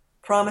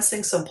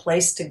promising, some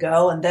place to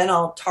go, and then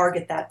I'll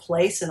target that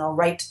place and I'll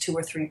write to 2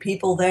 or 3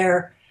 people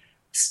there,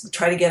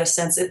 try to get a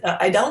sense.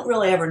 I don't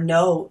really ever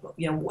know,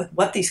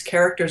 what these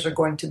characters are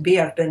going to be.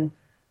 I've been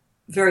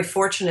very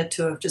fortunate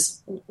to have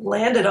just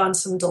landed on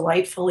some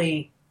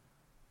delightfully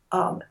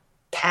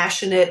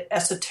passionate,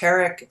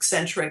 esoteric,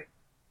 eccentric,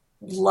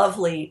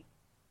 lovely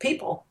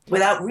people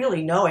without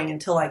really knowing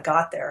until I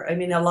got there. I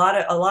mean, a lot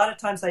of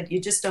times you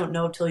just don't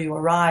know till you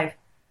arrive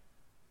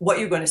what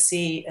you're going to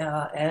see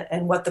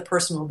and what the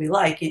person will be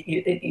like.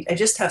 I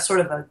just have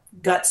sort of a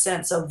gut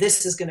sense,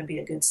 this is going to be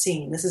a good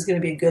scene. This is going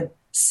to be a good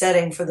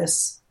setting for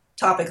this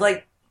topic.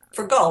 Like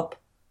for Gulp,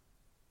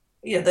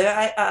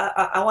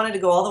 I wanted to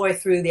go all the way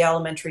through the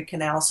alimentary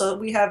canal. So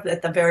we have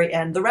at the very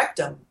end the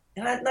rectum.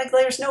 And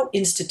there's no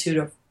institute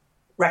of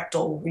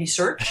rectal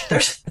research.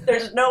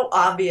 There's no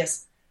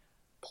obvious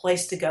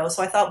place to go.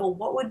 So I thought, well,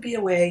 what would be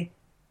a way,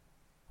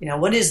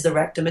 what is the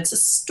rectum? It's a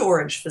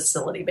storage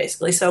facility,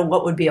 basically. So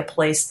what would be a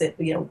place that,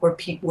 where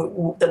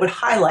people that would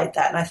highlight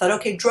that? And I thought,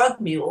 okay, drug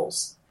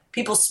mules,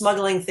 people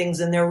smuggling things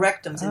in their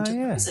rectums into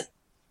prison.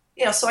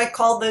 So I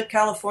called the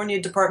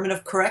California Department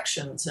of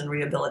Corrections and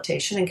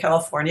Rehabilitation in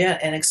California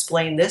and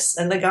explained this.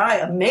 And the guy,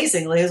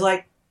 amazingly, was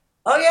like,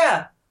 oh,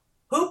 yeah,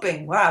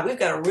 hooping. Wow, we've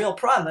got a real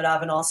problem at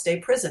Avenal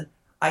State Prison.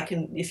 I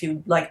can, if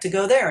you'd like to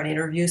go there and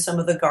interview some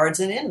of the guards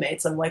and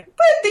inmates. I'm like,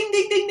 ding,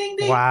 ding, ding, ding,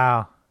 ding.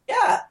 Wow.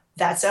 Yeah,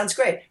 that sounds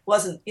great.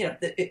 Wasn't,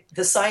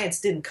 the science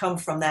didn't come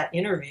from that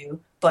interview,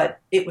 but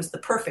it was the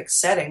perfect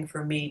setting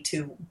for me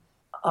to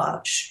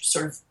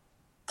sort of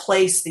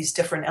place these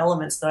different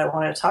elements that I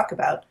wanted to talk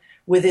about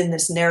within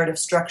this narrative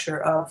structure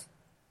of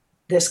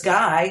this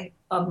guy,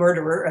 a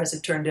murderer, as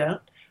it turned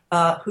out,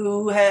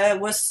 who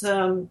was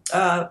known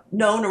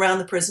around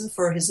the prison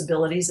for his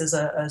abilities as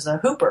a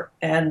hooper,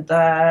 and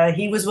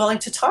he was willing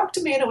to talk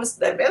to me, and it was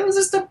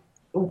just a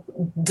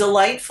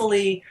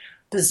delightfully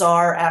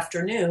bizarre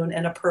afternoon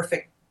and a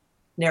perfect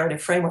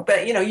narrative framework.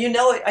 But you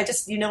know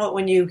it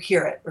when you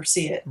hear it or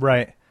see it,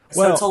 right?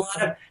 So it's a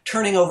lot of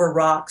turning over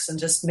rocks and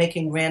just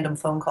making random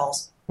phone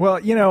calls. Well,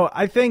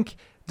 I think,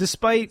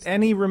 despite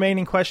any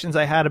remaining questions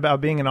I had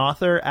about being an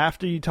author,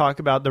 after you talk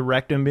about the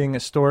rectum being a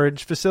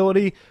storage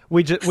facility,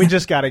 we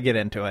just got to get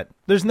into it.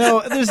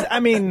 I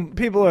mean,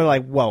 people are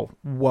like, whoa,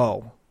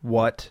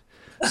 what?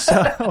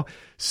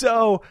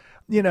 So,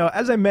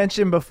 as I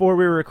mentioned before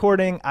we were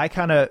recording, I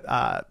kind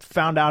of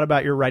found out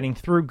about your writing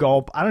through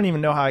Gulp. I don't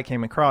even know how I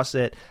came across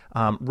it,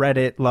 read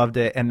it, loved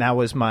it, and that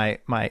was my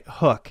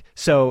hook.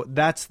 So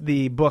that's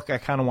the book I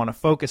kind of want to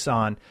focus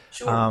on.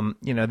 Sure.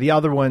 The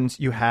other ones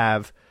you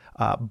have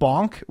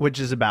Bonk, which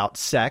is about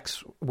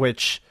sex,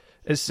 which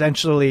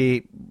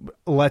essentially,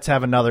 let's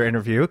have another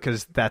interview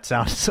because that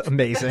sounds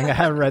amazing. I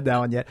haven't read that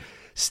one yet.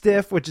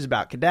 Stiff, which is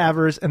about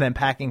cadavers, and then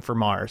Packing for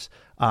Mars,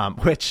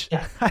 which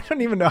I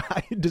don't even know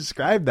how you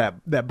describe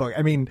that book.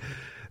 I mean,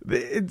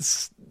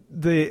 it's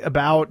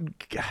about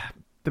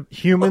the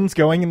humans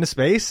going into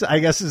space, I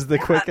guess, is the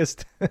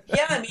quickest.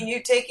 Yeah, I mean,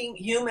 you're taking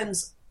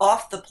humans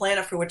off the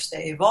planet for which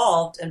they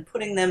evolved and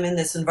putting them in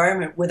this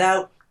environment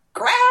without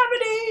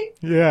gravity,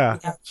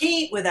 without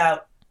heat,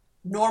 without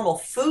normal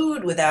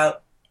food,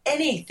 without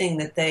anything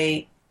that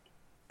they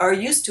are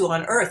used to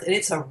on Earth. And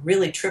it's a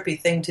really trippy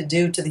thing to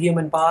do to the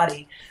human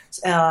body.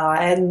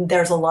 And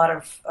there's a lot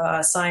of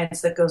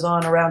science that goes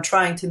on around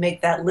trying to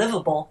make that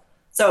livable.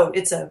 So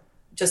it's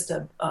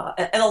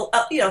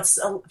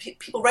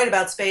people write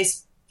about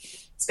space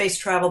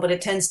travel, but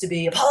it tends to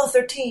be Apollo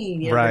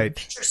 13, right? A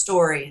picture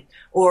story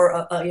or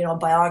a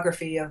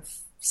biography of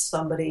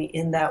somebody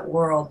in that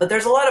world. But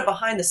there's a lot of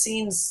behind the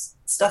scenes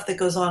stuff that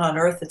goes on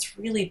Earth. It's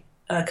really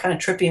kind of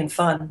trippy and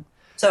fun.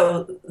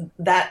 So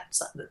that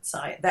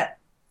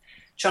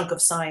chunk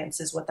of science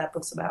is what that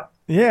book's about.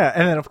 Yeah,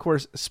 and then of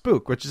course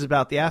Spook, which is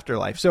about the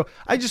afterlife. So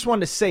I just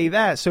wanted to say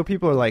that so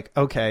people are like,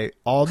 okay,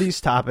 all these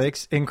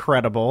topics,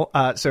 incredible.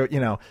 So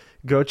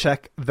go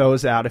check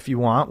those out if you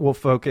want. We'll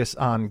focus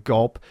on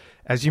Gulp,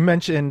 as you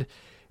mentioned,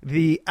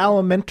 the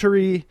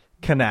Alimentary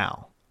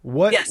Canal.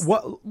 What?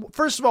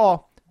 First of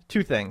all,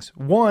 2 things.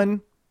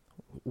 1,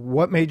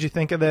 what made you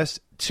think of this?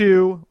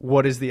 2,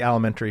 what is the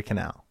Alimentary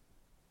Canal?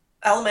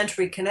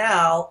 Alimentary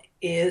Canal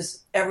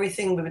is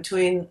everything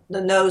between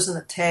the nose and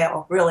the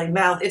tail, really.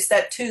 Mouth. It's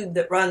that tube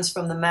that runs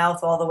from the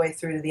mouth all the way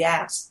through to the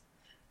ass.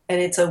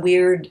 And it's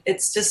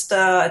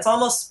it's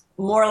almost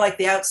more like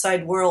the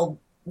outside world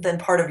than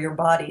part of your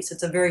body. So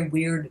it's a very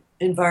weird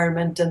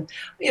environment. And,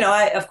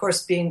 I, of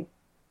course, being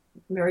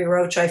Mary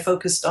Roach, I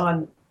focused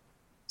on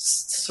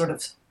sort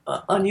of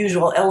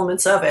unusual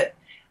elements of it.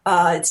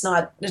 There's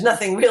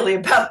nothing really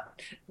about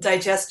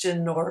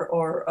digestion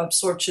or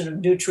absorption of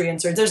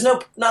nutrients, or there's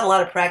not a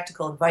lot of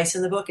practical advice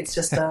in the book. It's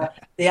just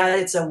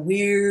it's a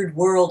weird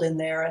world in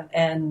there,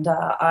 and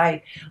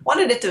I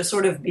wanted it to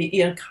sort of be,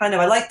 kind of,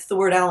 I liked the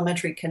word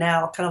alimentary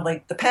canal, kind of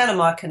like the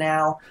Panama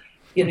Canal.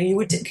 You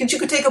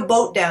could take a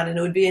boat down and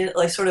it would be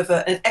like sort of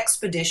an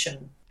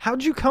expedition.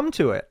 How'd you come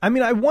to it? I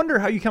mean, I wonder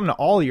how you come to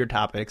all your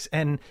topics,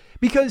 and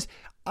because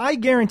I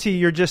guarantee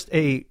you're just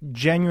a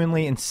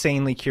genuinely,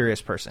 insanely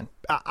curious person.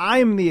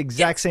 I'm the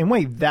exact same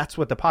way. That's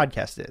what the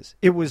podcast is.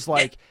 It was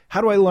like,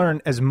 how do I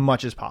learn as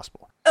much as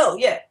possible? Oh,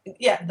 yeah.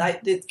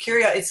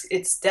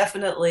 It's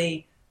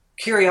definitely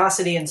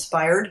curiosity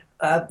inspired.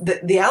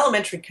 The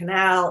Alimentary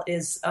Canal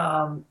is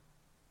a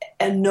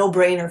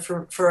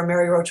no-brainer for a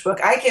Mary Roach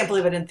book. I can't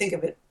believe I didn't think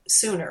of it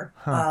sooner,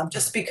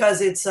 just because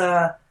it's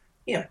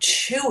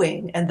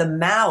chewing and the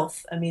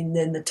mouth,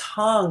 then the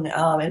tongue,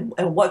 and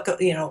what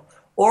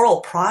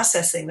oral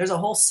processing. There's a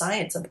whole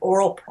science of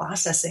oral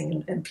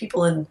processing, and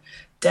people in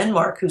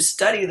Denmark who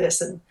study this,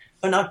 the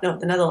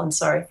Netherlands,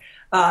 sorry.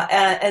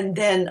 And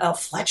then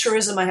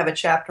Fletcherism, I have a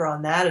chapter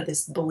on that, of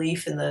this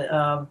belief in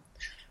the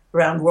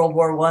around World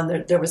War I.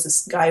 There was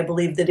this guy who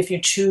believed that if you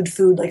chewed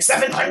food like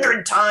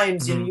 700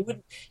 times,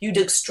 you'd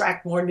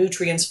extract more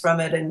nutrients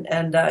from it,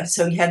 and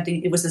so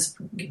it was this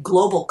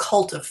global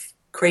cult of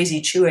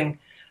crazy chewing.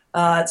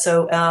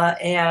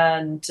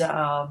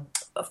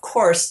 Of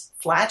course,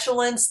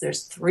 flatulence.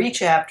 There's 3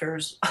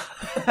 chapters.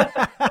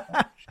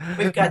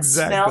 We've got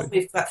smell,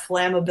 we've got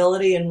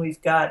flammability, and we've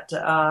got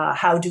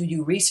how do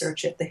you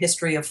research it, the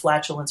history of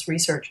flatulence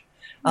research.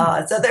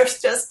 So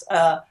there's just,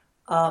 I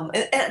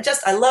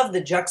love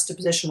the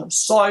juxtaposition of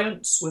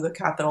science with a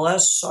capital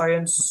S,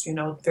 science,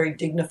 very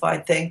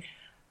dignified thing.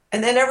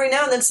 And then every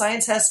now and then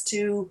science has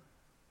to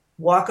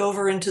walk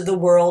over into the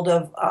world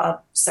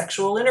of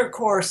sexual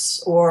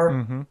intercourse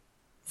or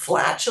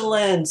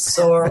flatulence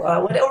or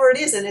whatever it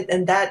is,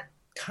 and that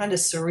kind of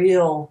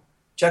surreal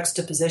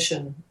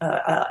juxtaposition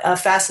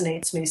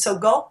fascinates me. So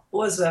Gulp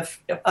was a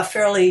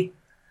fairly,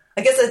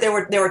 I guess that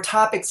there were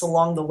topics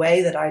along the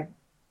way that I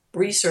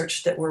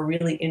researched that were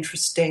really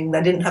interesting that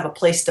I didn't have a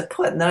place to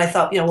put, and then I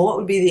thought, what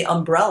would be the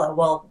umbrella?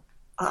 Well,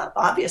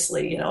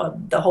 obviously,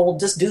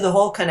 just do the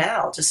whole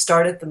canal, just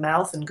start at the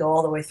mouth and go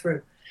all the way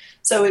through.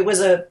 So it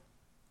was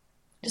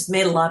just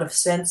made a lot of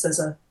sense as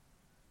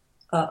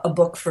a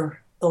book for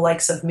the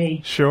likes of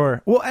me.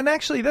 Sure. Well, and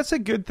actually, that's a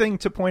good thing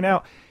to point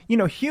out.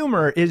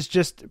 Humor is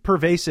just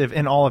pervasive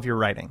in all of your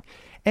writing.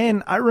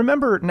 And I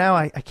remember now,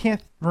 I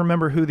can't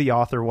remember who the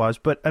author was,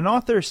 but an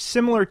author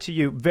similar to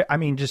you,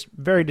 just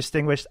very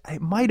distinguished. It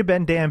might have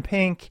been Dan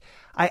Pink.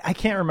 I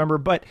can't remember,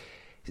 but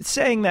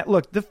saying that,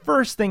 look, the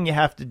first thing you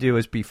have to do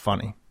is be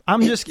funny.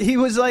 He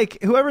was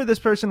like, whoever this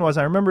person was,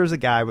 I remember as a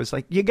guy, was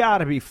like, you got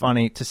to be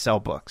funny to sell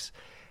books.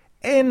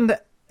 And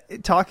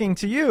talking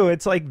to you,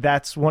 it's like,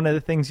 that's one of the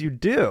things you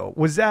do.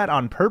 Was that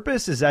on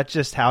purpose? Is that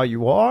just how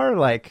you are?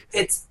 Like,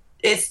 it's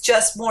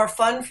just more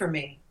fun for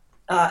me.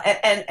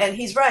 And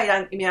he's right.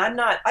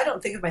 I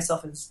don't think of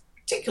myself as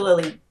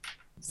particularly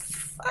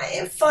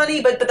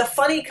funny, but the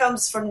funny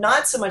comes from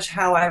not so much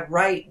how I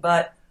write,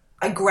 but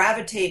I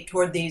gravitate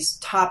toward these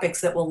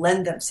topics that will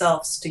lend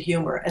themselves to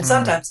humor. And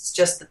sometimes it's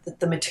just that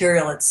the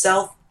material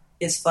itself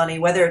is funny,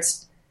 whether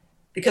it's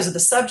because of the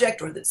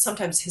subject or that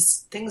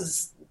sometimes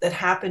things that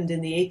happened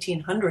in the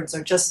 1800s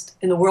are just,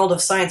 in the world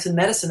of science and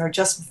medicine, are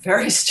just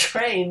very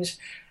strange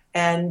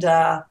and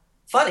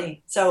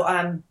funny. So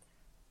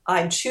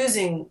I'm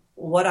choosing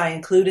what I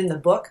include in the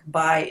book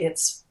by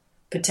its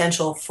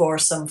potential for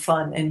some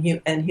fun and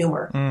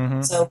humor.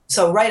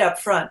 So right up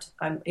front,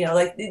 I'm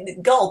like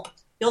Gulp.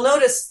 You'll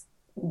notice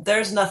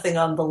there's nothing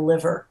on the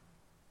liver,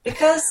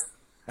 because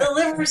the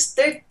liver's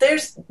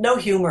there's no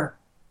humor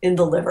in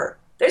the liver.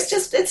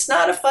 It's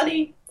not a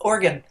funny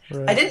organ.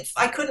 Right.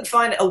 I couldn't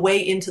find a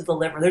way into the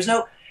liver. There's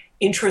no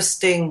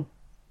interesting,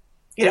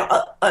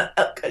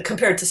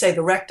 compared to, say,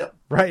 the rectum.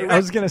 Right. I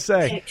was going to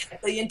say.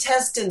 The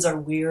intestines are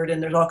weird,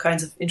 and there's all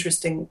kinds of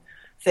interesting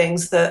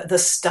things. The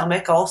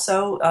stomach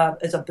also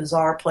is a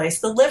bizarre place.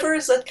 The liver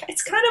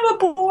it's kind of a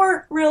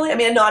bore,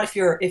 really. Not if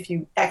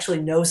you actually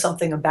know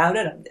something about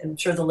it. I'm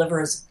sure the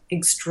liver is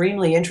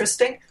extremely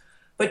interesting,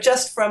 but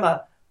just from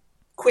a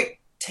quick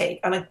take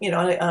on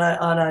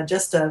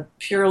just a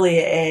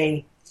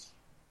purely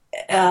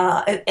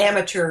an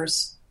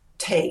amateur's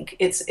take,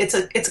 it's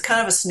a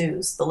kind of a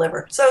snooze, the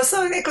liver. So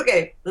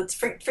okay, let's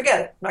forget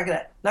it.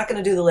 Not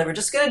gonna do the liver.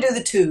 Just gonna do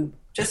the tube.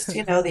 Just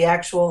the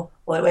actual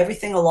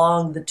everything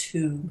along the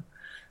tube.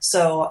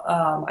 So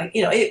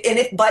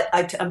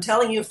I'm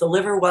telling you, if the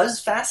liver was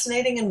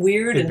fascinating and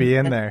weird, it'd be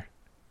in there.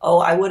 Oh,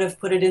 I would have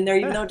put it in there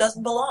even though it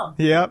doesn't belong.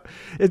 Yep.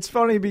 It's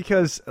funny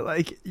because,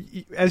 like,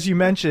 as you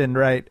mentioned,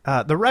 right,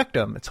 the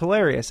rectum, it's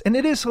hilarious. And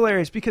it is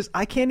hilarious because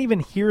I can't even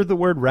hear the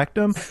word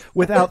rectum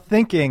without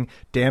thinking,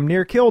 damn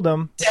near killed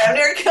him. Damn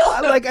near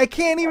killed him. I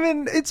can't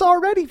even, it's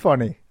already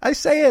funny. I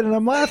say it and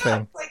I'm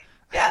laughing.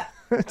 Yeah.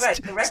 Right.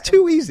 It's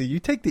too easy. You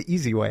take the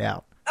easy way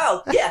out.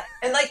 Oh, yeah.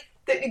 And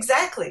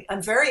exactly.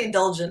 I'm very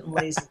indulgent and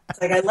lazy.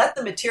 It's like I let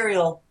the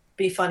material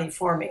be funny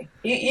for me.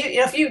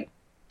 If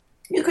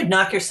you could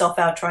knock yourself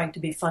out trying to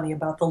be funny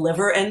about the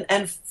liver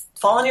and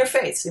fall on your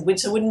face,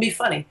 which it wouldn't be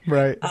funny.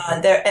 Right.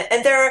 There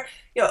are,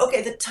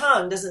 okay, the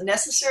tongue doesn't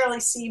necessarily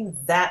seem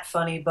that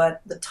funny,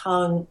 but the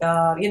tongue,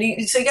 so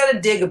you got to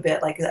dig a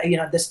bit. Like,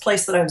 this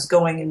place that I was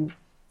going in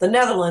the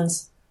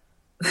Netherlands,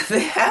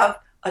 they have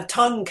a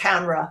tongue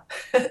camera,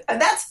 and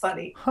that's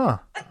funny. Huh.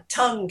 A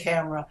tongue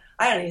camera.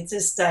 I don't know. It's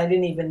just, I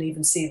didn't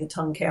even see the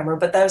tongue camera,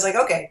 but I was like,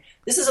 okay,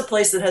 this is a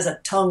place that has a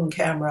tongue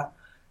camera.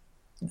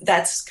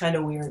 That's kind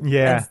of weird.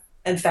 Yeah.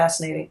 And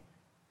fascinating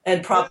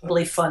and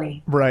probably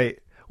funny. Right.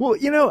 Well,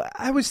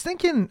 I was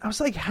thinking, I was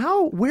like,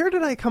 where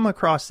did I come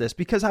across this?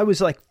 Because I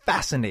was like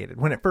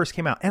fascinated when it first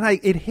came out, and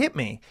it hit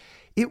me.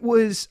 It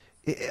was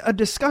a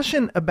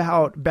discussion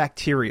about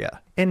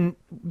bacteria in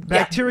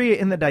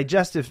the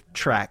digestive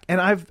tract. And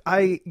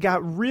I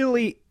got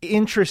really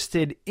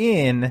interested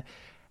in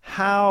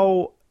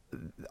how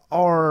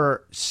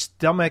our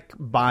stomach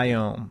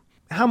biome,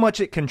 how much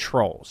it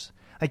controls.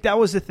 Like, that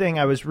was the thing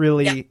I was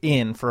really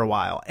in for a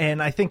while.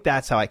 And I think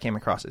that's how I came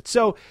across it.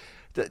 So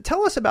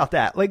tell us about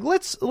that. Like,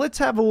 let's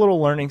have a little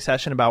learning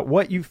session about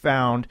what you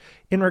found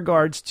in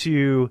regards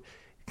to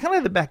kind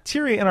of the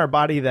bacteria in our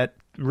body that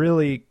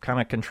really kind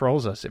of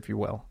controls us, if you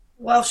will.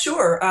 Well,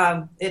 sure.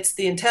 It's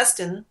the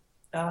intestine.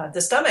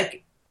 The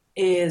stomach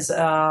is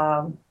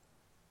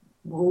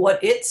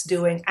what it's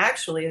doing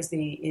actually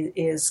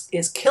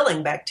is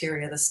killing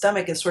bacteria. The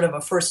stomach is sort of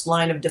a first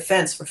line of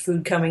defense for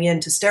food coming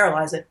in to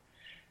sterilize it.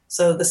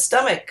 So the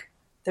stomach,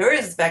 there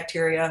is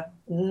bacteria.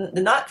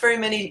 Not very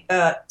many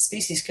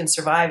species can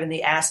survive in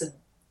the acid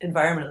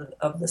environment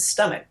of the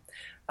stomach.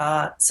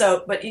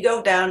 But you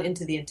go down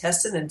into the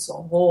intestine, and it's a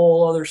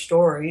whole other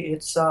story.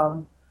 It's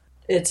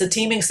a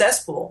teeming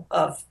cesspool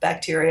of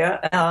bacteria.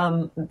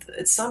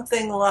 It's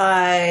something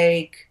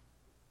like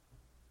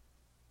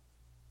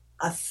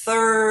a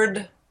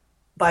third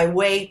by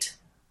weight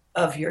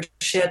of your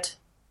shit,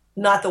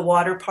 not the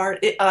water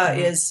part,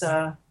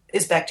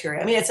 is bacteria.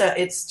 I mean,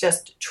 it's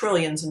just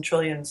trillions and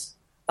trillions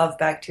of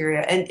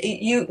bacteria. And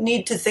you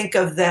need to think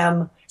of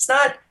them, it's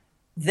not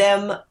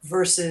them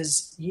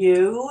versus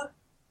you.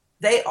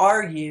 They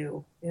are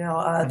you.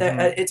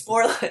 It's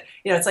more like,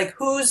 it's like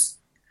who's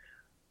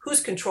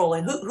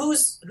controlling,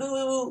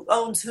 who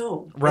owns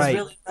whom, right, is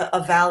really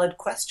a valid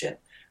question.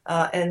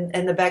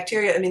 And the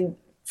bacteria, I mean,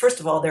 first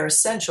of all, they're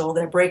essential.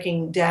 They're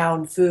breaking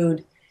down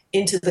food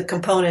into the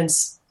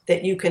components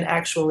that you can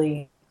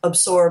actually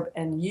absorb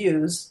and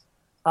use.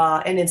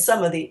 And in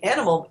some of the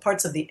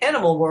parts of the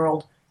animal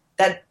world,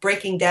 that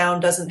breaking down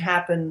doesn't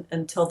happen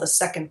until the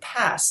second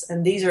pass.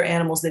 And these are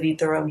animals that eat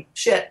their own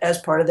shit as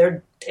part of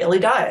their daily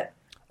diet.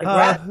 Like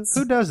rabbits.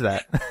 Who does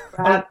that?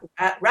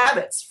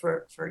 Rabbits,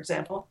 for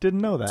example.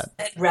 Didn't know that.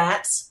 And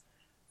rats,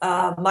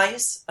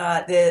 mice,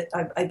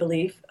 I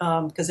believe,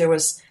 because there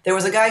was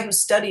a guy who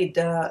studied,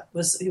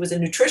 he was a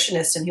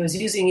nutritionist, and he was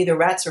using either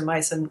rats or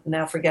mice, I'm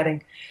now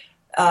forgetting,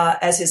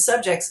 as his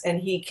subjects, and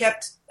he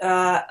kept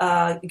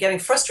getting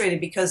frustrated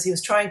because he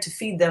was trying to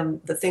feed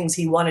them the things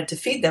he wanted to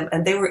feed them,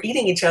 and they were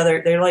eating each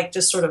other. They're like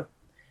just sort of,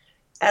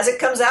 as it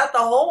comes out the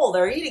hole,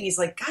 they're eating. He's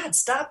like, God,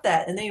 stop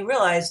that. And then he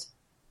realized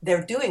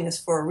they're doing this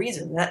for a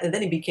reason. And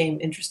then he became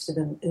interested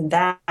in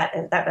that,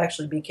 and that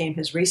actually became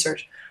his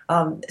research.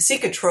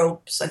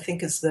 Cecotropes, I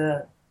think, is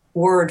the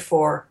word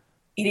for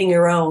eating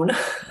your own.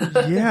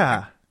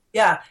 Yeah.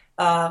 Yeah.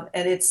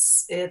 And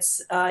it's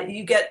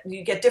you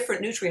get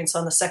different nutrients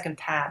on the second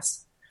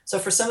pass. So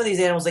for some of these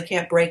animals, they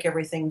can't break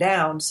everything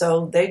down.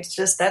 So they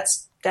just,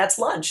 that's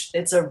lunch.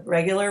 It's a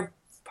regular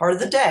part of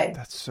the day.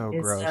 That's so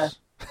gross.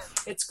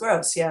 It's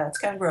gross. Yeah, it's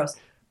kind of gross.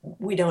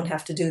 We don't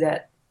have to do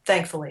that,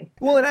 thankfully.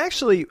 Well, and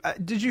actually,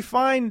 did you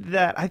find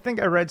that, I think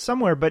I read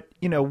somewhere, but,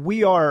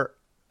 we are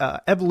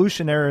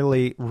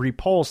evolutionarily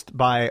repulsed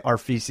by our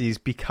feces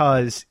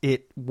because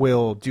it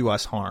will do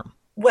us harm.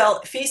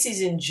 Well,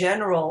 feces in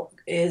general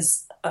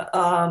is,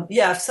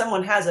 if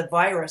someone has a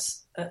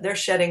virus, they're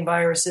shedding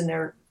virus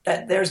in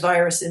there's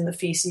virus in the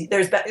feces.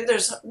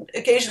 There's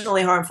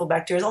occasionally harmful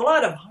bacteria. There's a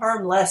lot of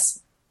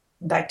harmless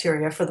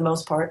bacteria for the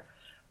most part.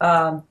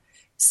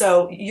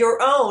 So your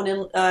own,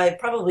 and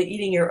probably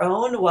eating your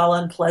own, while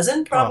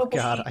unpleasant, probably.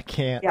 Oh God, I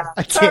can't. Yeah,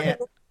 I can't.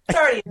 It's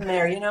already in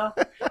there,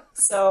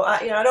 So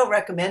I don't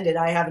recommend it.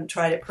 I haven't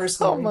tried it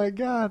personally. Oh my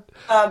God.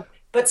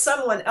 But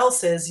someone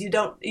else's, you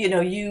don't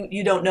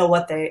know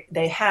what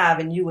they have,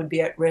 and you would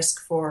be at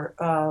risk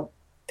for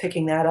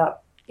picking that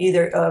up,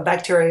 either a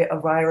bacteria, a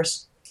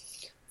virus,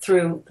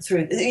 through. So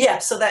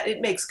that it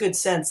makes good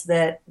sense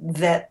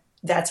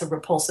that's a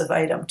repulsive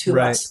item to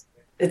us.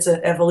 It's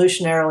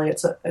evolutionarily,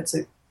 it's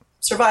a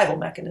survival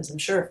mechanism,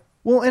 sure.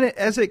 Well, and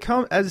as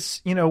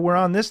we're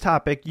on this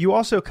topic, you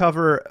also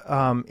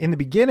cover in the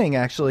beginning,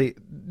 actually,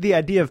 the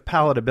idea of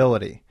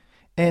palatability.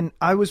 And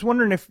I was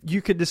wondering if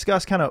you could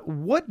discuss kind of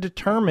what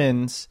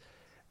determines,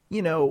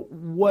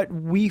 what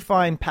we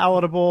find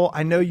palatable.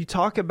 I know you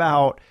talk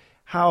about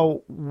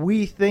how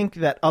we think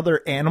that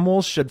other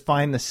animals should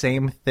find the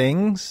same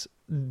things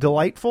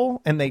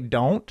delightful, and they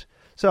don't.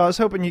 So I was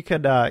hoping you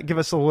could give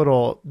us a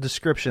little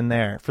description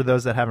there for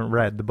those that haven't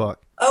read the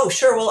book. Oh,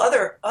 sure. Well,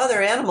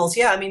 other animals,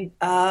 yeah. I mean,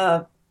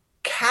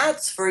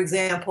 cats, for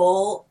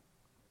example,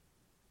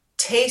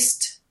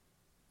 taste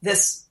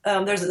this.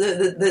 There's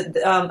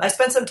I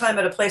spent some time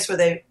at a place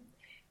where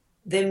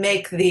they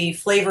make the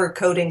flavor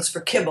coatings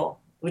for kibble,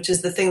 which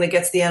is the thing that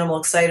gets the animal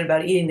excited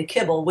about eating the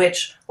kibble,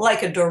 which,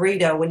 like a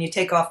Dorito, when you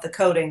take off the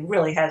coating,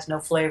 really has no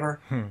flavor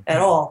at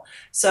all.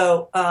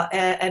 So,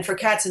 and for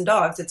cats and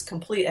dogs, it's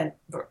complete, and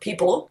for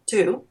people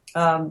too,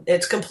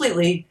 it's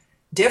completely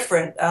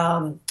different.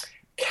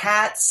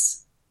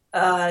 Cats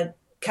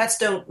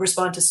don't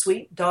respond to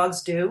sweet.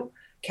 Dogs do.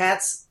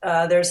 Cats,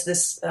 there's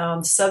this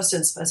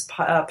substance,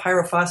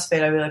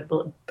 pyrophosphate,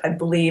 I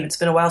believe. It's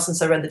been a while since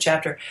I read the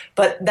chapter.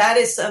 But that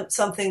is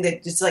something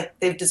that it's like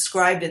they've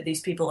described it,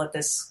 these people at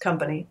this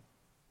company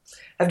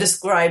have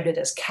described it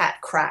as cat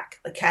crack.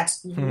 The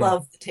cats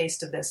love the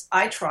taste of this.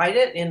 I tried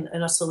it in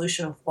a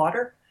solution of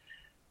water.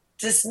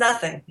 Just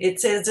nothing.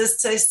 It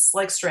just tastes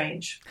like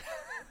strange.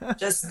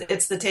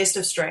 It's the taste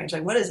of strange.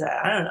 Like, what is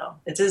that? I don't know.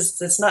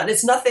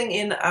 It's nothing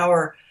in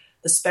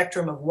the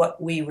spectrum of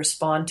what we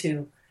respond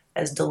to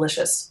as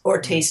delicious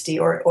or tasty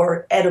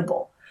or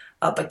edible,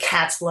 but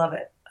cats love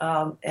it.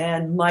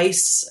 And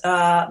mice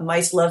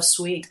love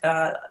sweet.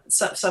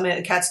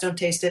 Some cats don't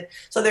taste it.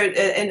 So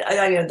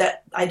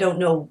I don't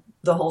know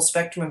the whole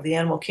spectrum of the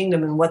animal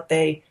kingdom and what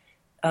they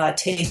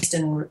taste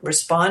and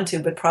respond to,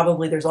 but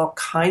probably there's all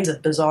kinds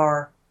of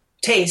bizarre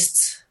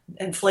tastes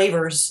and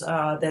flavors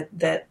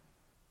that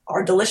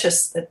are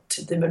delicious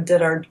that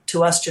are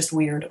to us just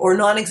weird or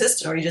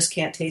non-existent, or you just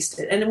can't taste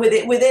it. And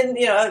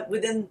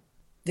within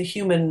the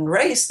human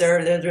race,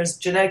 there's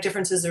genetic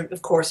differences. There,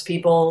 of course,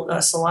 people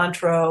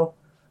cilantro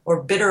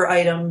or bitter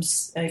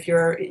items. And if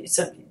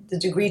the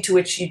degree to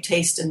which you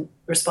taste and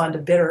respond to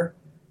bitter,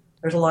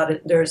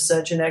 there's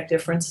a genetic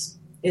difference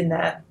in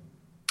that.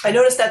 I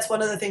noticed that's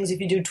one of the things. If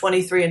you do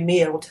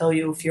 23andMe, it will tell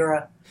you if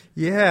you're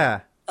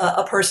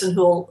a person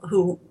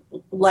who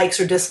likes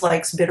or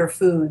dislikes bitter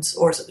foods,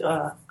 or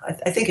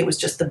I think it was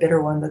just the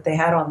bitter one that they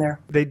had on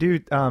there. They do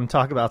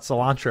talk about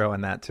cilantro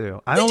in that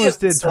too. I almost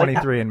did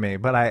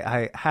 23andMe, but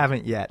I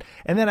haven't yet.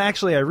 And then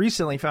actually, I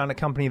recently found a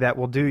company that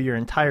will do your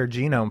entire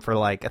genome for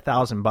like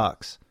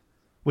 $1,000,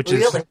 which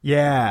really?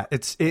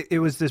 is it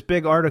was this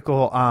big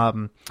article.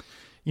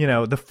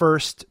 The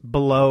first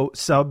below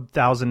sub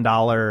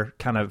 $1,000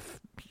 kind of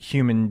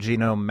human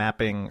genome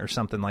mapping or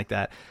something like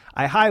that.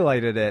 I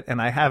highlighted it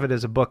and I have it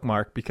as a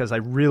bookmark because I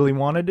really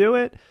want to do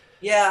it.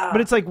 Yeah.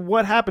 But it's like,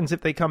 what happens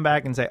if they come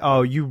back and say,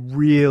 oh, you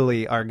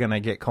really are going to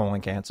get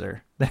colon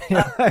cancer?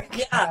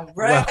 Yeah,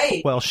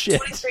 right. Well,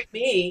 shit.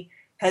 23andMe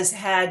has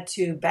had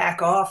to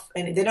back off,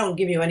 and they don't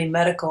give you any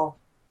medical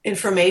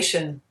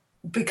information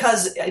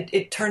because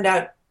it turned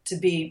out to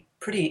be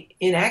pretty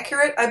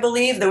inaccurate, I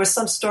believe. There was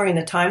some story in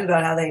the Times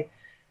about how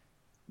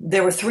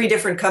there were 3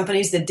 different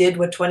companies that did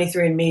what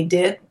 23andMe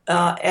did,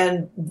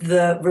 and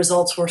the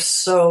results were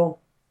so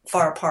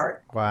far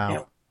apart.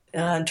 Wow.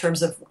 In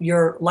terms of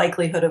your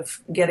likelihood of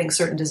getting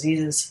certain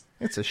diseases.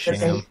 It's a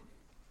shame.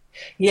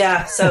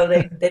 So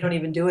they don't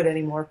even do it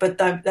anymore.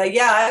 But I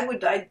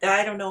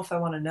don't know if I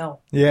want to know.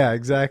 Yeah,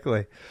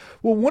 exactly.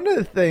 Well, one of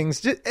the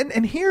things,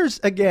 and here's,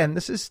 again,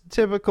 this is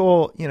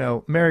typical,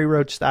 Mary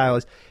Roach style,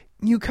 is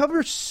you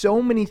cover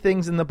so many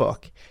things in the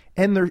book,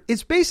 and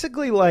it's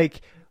basically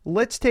like,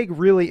 let's take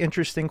really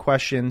interesting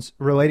questions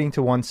relating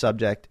to one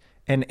subject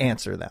and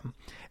answer them.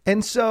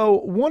 And so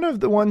one of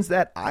the ones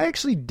that I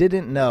actually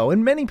didn't know,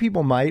 and many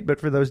people might, but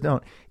for those who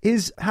don't,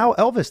 is how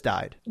Elvis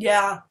died.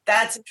 Yeah,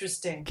 that's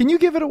interesting. Can you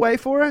give it away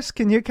for us?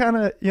 Can you kind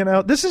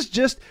of, this is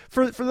just,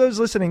 for those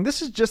listening,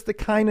 this is just the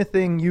kind of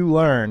thing you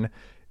learn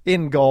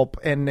in Gulp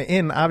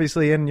and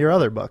obviously in your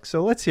other books.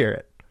 So let's hear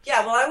it.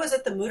 Yeah, well, I was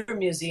at the Mutter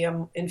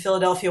Museum in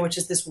Philadelphia, which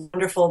is this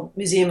wonderful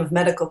museum of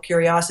medical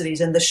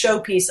curiosities, and the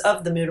showpiece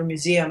of the Mutter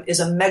Museum is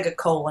a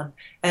megacolon,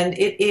 and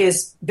it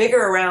is bigger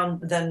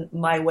around than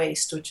my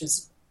waist, which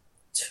is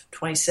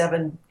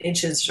 27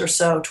 inches or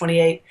so,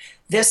 28.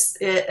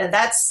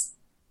 That's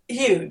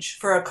huge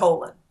for a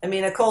colon. I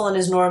mean, a colon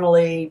is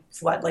normally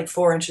like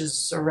 4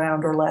 inches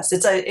around or less.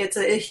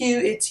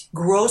 It's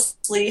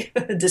grossly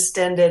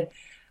distended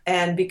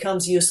and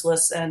becomes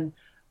useless and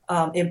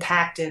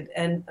impacted,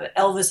 and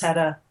Elvis had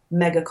a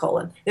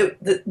megacolon.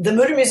 The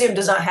Mutter Museum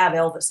does not have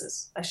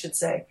Elvises, I should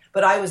say,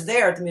 but I was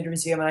there at the Mutter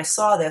Museum and I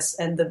saw this,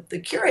 and the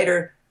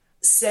curator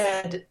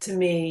said to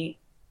me,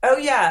 "Oh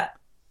yeah,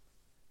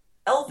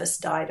 Elvis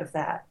died of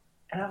that."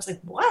 And I was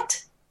like,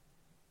 "What?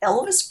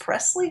 Elvis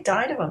Presley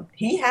died of them?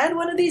 He had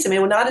one of these?" I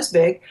mean, not as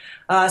big.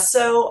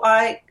 So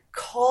I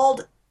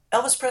called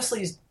Elvis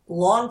Presley's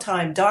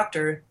longtime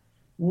doctor,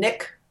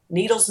 Nick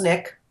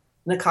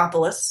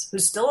Nicopolis,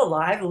 who's still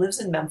alive, who lives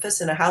in Memphis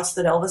in a house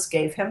that Elvis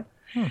gave him.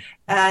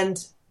 And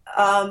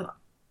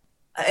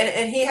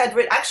he had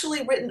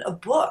actually written a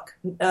book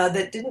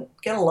that didn't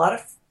get a lot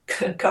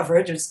of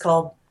coverage. It's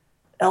called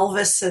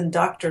Elvis and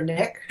Dr.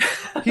 Nick.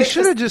 He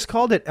should have just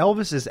called it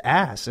Elvis's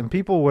ass, and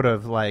people would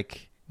have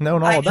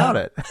known all about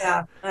it.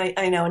 Yeah,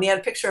 I know. And he had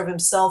a picture of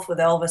himself with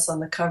Elvis on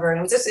the cover, and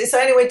it was just so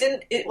anyway.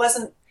 It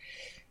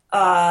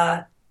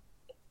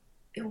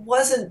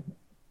wasn't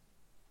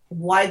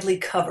widely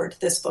covered,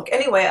 this book.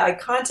 Anyway, I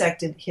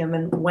contacted him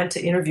and went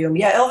to interview him.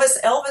 Yeah,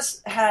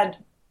 Elvis had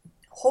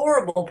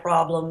horrible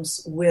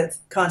problems with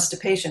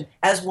constipation,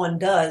 as one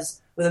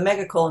does with a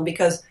megacolon,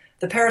 because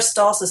the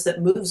peristalsis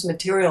that moves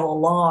material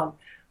along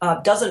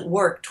doesn't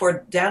work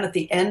down at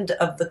the end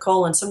of the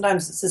colon.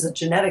 Sometimes this is a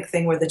genetic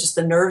thing where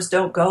the nerves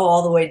don't go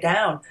all the way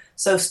down.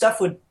 So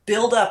stuff would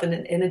build up and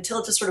until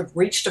it just sort of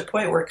reached a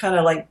point where it kind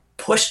of like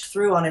pushed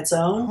through on its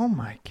own. Oh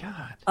my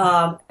God.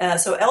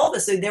 So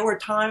Elvis, there were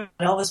times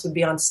when Elvis would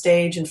be on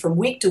stage, and from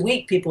week to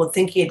week, people would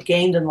think he had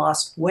gained and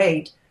lost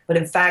weight, but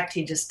in fact,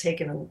 he'd just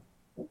taken a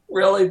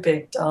really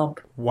big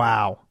dump.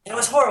 Wow. It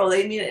was horrible.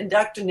 And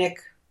Dr. Nick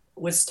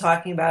was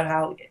talking about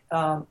how,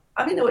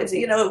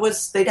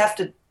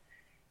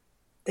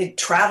 they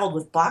traveled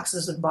with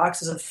boxes and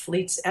boxes of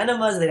Fleet's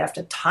enemas. They'd have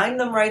to time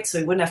them right so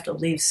he wouldn't have to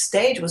leave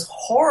stage. It was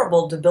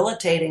horrible,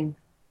 debilitating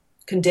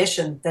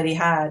condition that he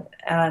had.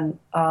 And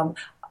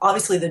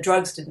obviously the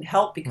drugs didn't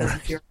help, because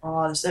if you're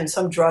on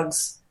some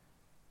drugs,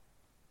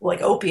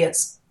 like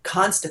opiates,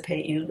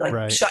 constipate you,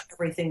 shut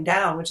everything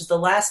down, which is the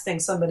last thing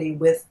somebody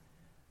with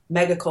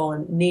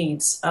megacolon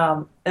needs.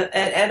 And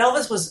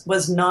Elvis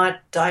was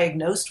not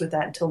diagnosed with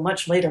that until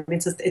much later. I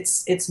mean,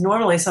 it's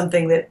normally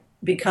something that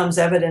becomes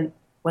evident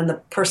when the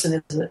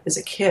person is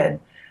a kid.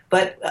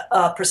 But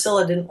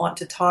Priscilla didn't want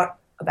to talk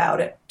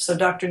about it, so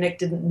Dr. Nick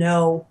didn't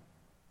know,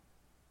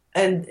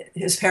 and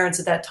his parents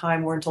at that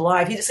time weren't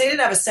alive. He didn't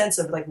have a sense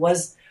of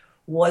was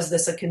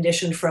this a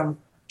condition from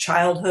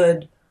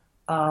childhood,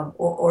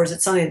 or is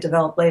it something that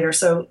developed later?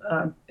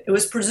 So it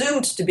was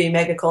presumed to be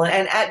megacolon,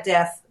 and at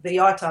death, the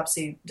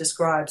autopsy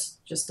describes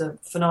just a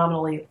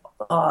phenomenally,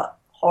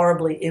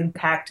 horribly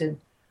impacted,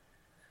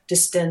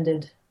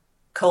 distended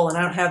colon.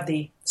 I don't have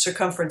the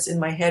circumference in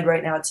my head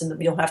right now.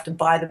 You'll have to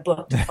buy the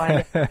book to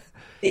find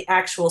the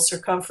actual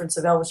circumference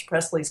of Elvis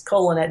Presley's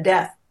colon at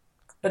death.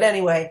 But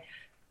anyway,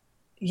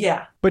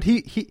 yeah. But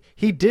he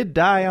did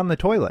die on the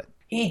toilet.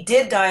 He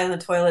did die on the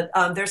toilet.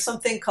 There's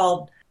something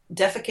called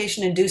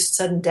defecation-induced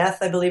sudden death,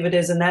 I believe it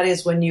is, and that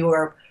is when you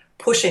are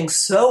pushing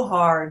so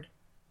hard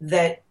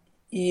that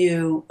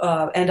you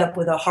end up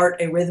with a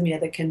heart arrhythmia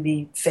that can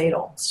be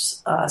fatal.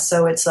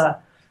 So it's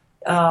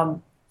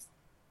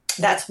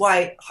that's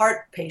why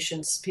heart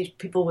patients,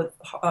 people with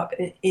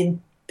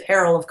in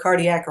peril of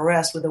cardiac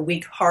arrest with a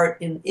weak heart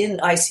in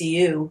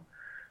ICU,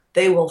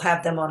 they will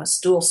have them on a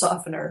stool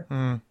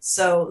softener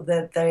so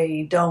that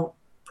they don't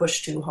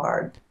push too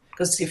hard.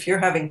 Because if you're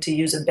having to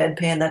use a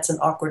bedpan, that's an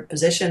awkward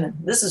position. And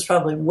this is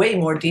probably way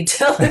more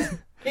detailed than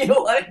you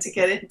wanted to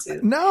get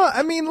into. No,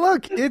 I mean,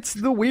 look, it's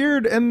the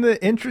weird and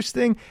the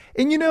interesting.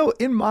 And,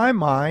 in my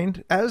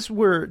mind, as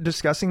we're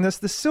discussing this,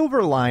 the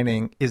silver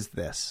lining is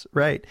this,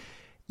 right?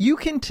 You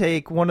can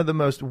take one of the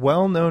most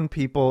well-known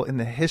people in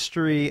the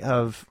history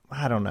of,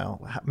 I don't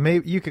know,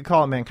 maybe you could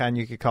call it mankind,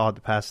 you could call it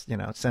the past,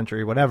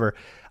 century, whatever.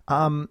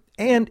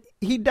 And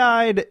he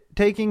died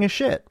taking a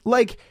shit.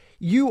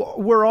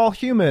 We're all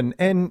human,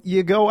 and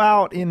you go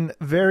out in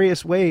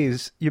various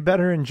ways. You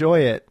better enjoy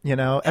it.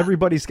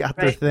 Everybody's got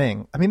their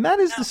thing. I mean, that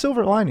is the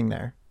silver lining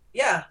there.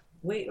 Yeah,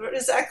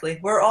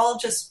 exactly. We're all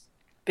just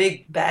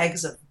big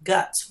bags of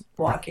guts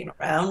walking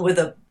around with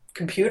a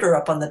computer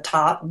up on the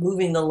top,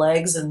 moving the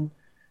legs and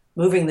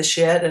moving the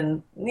shit,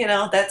 and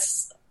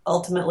that's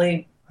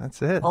ultimately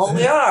it. All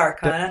we are,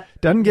 kind of.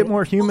 Doesn't get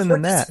more human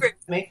than that.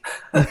 Me.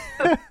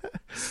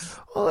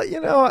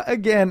 Well,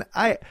 again,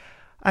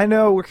 I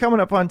know we're coming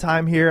up on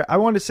time here. I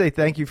want to say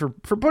thank you for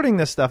putting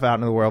this stuff out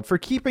into the world, for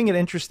keeping it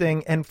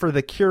interesting, and for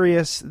the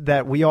curious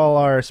that we all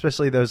are,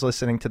 especially those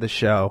listening to the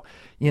show.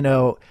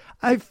 So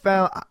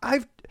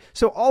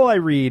all I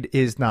read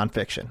is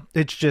nonfiction.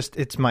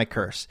 It's my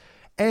curse.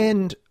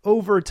 And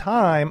over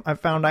time, I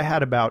found I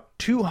had about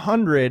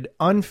 200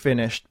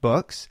 unfinished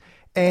books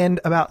and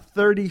about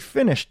 30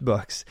 finished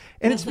books.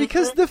 And it's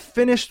because the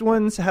finished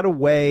ones had a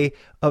way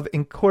of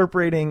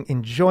incorporating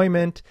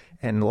enjoyment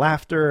and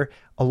laughter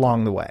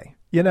along the way,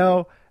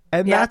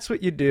 And that's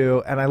what you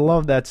do, and I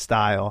love that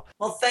style.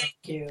 Well, thank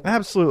you.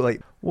 Absolutely.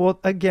 Well,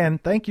 again,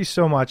 thank you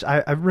so much.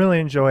 I really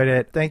enjoyed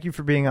it. Thank you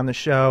for being on the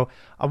show.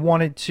 I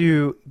wanted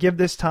to give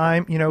this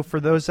time, for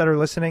those that are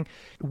listening,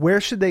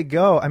 where should they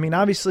go? I mean,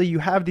 obviously, you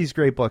have these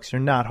great books. They're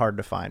not hard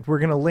to find. We're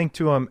going to link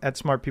to them at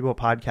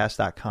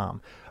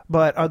smartpeoplepodcast.com.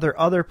 But are there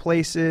other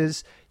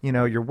places,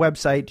 your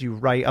website, do you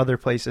write other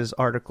places,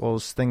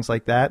 articles, things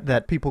like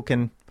that people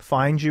can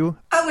find you?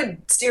 I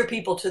would steer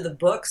people to the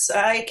books.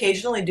 I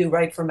occasionally do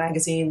write for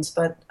magazines,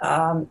 but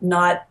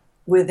not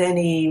with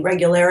any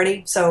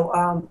regularity.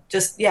 So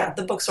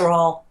the books are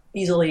all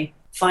easily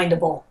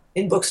findable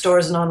in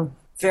bookstores and on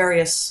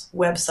various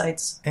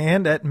websites.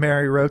 And at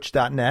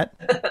maryroach.net.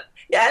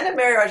 Yeah, and at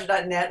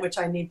maryroach.net, which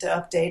I need to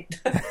update.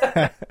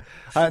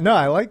 No,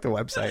 I like the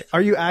website.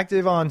 Are you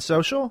active on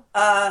social?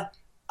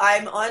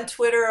 I'm on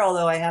Twitter,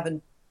 although I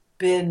haven't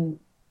been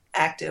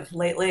active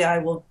lately. I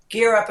will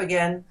gear up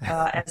again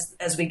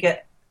as we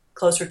get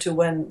closer to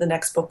when the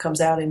next book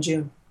comes out in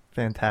June.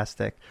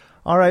 Fantastic.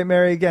 All right,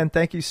 Mary, again,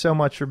 thank you so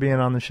much for being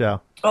on the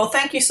show. Oh,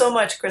 thank you so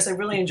much, Chris. I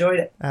really enjoyed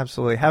it.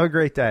 Absolutely. Have a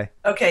great day.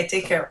 Okay,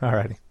 take care. All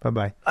righty.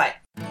 Bye-bye. Bye.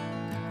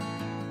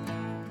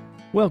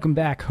 Welcome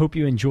back. Hope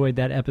you enjoyed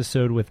that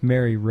episode with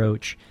Mary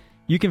Roach.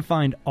 You can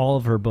find all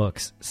of her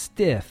books,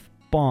 Stiff,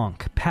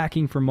 Bonk,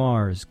 Packing for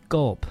Mars,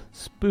 Gulp,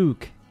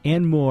 Spook,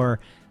 and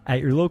more at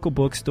your local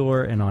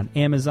bookstore and on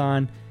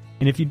Amazon.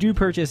 And if you do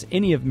purchase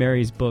any of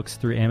Mary's books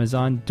through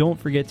Amazon, don't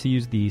forget to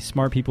use the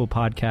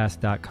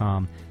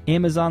smartpeoplepodcast.com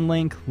Amazon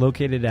link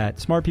located at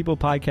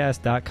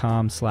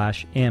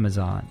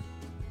smartpeoplepodcast.com/Amazon.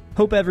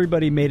 Hope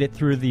everybody made it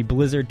through the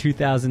Blizzard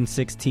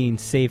 2016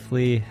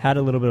 safely, had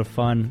a little bit of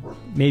fun,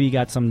 maybe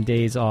got some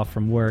days off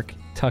from work.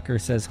 Tucker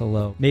says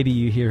hello. Maybe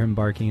you hear him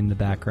barking in the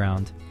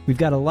background. We've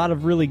got a lot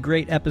of really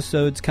great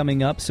episodes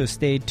coming up, so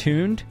stay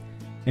tuned,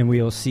 and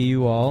we'll see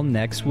you all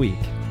next week.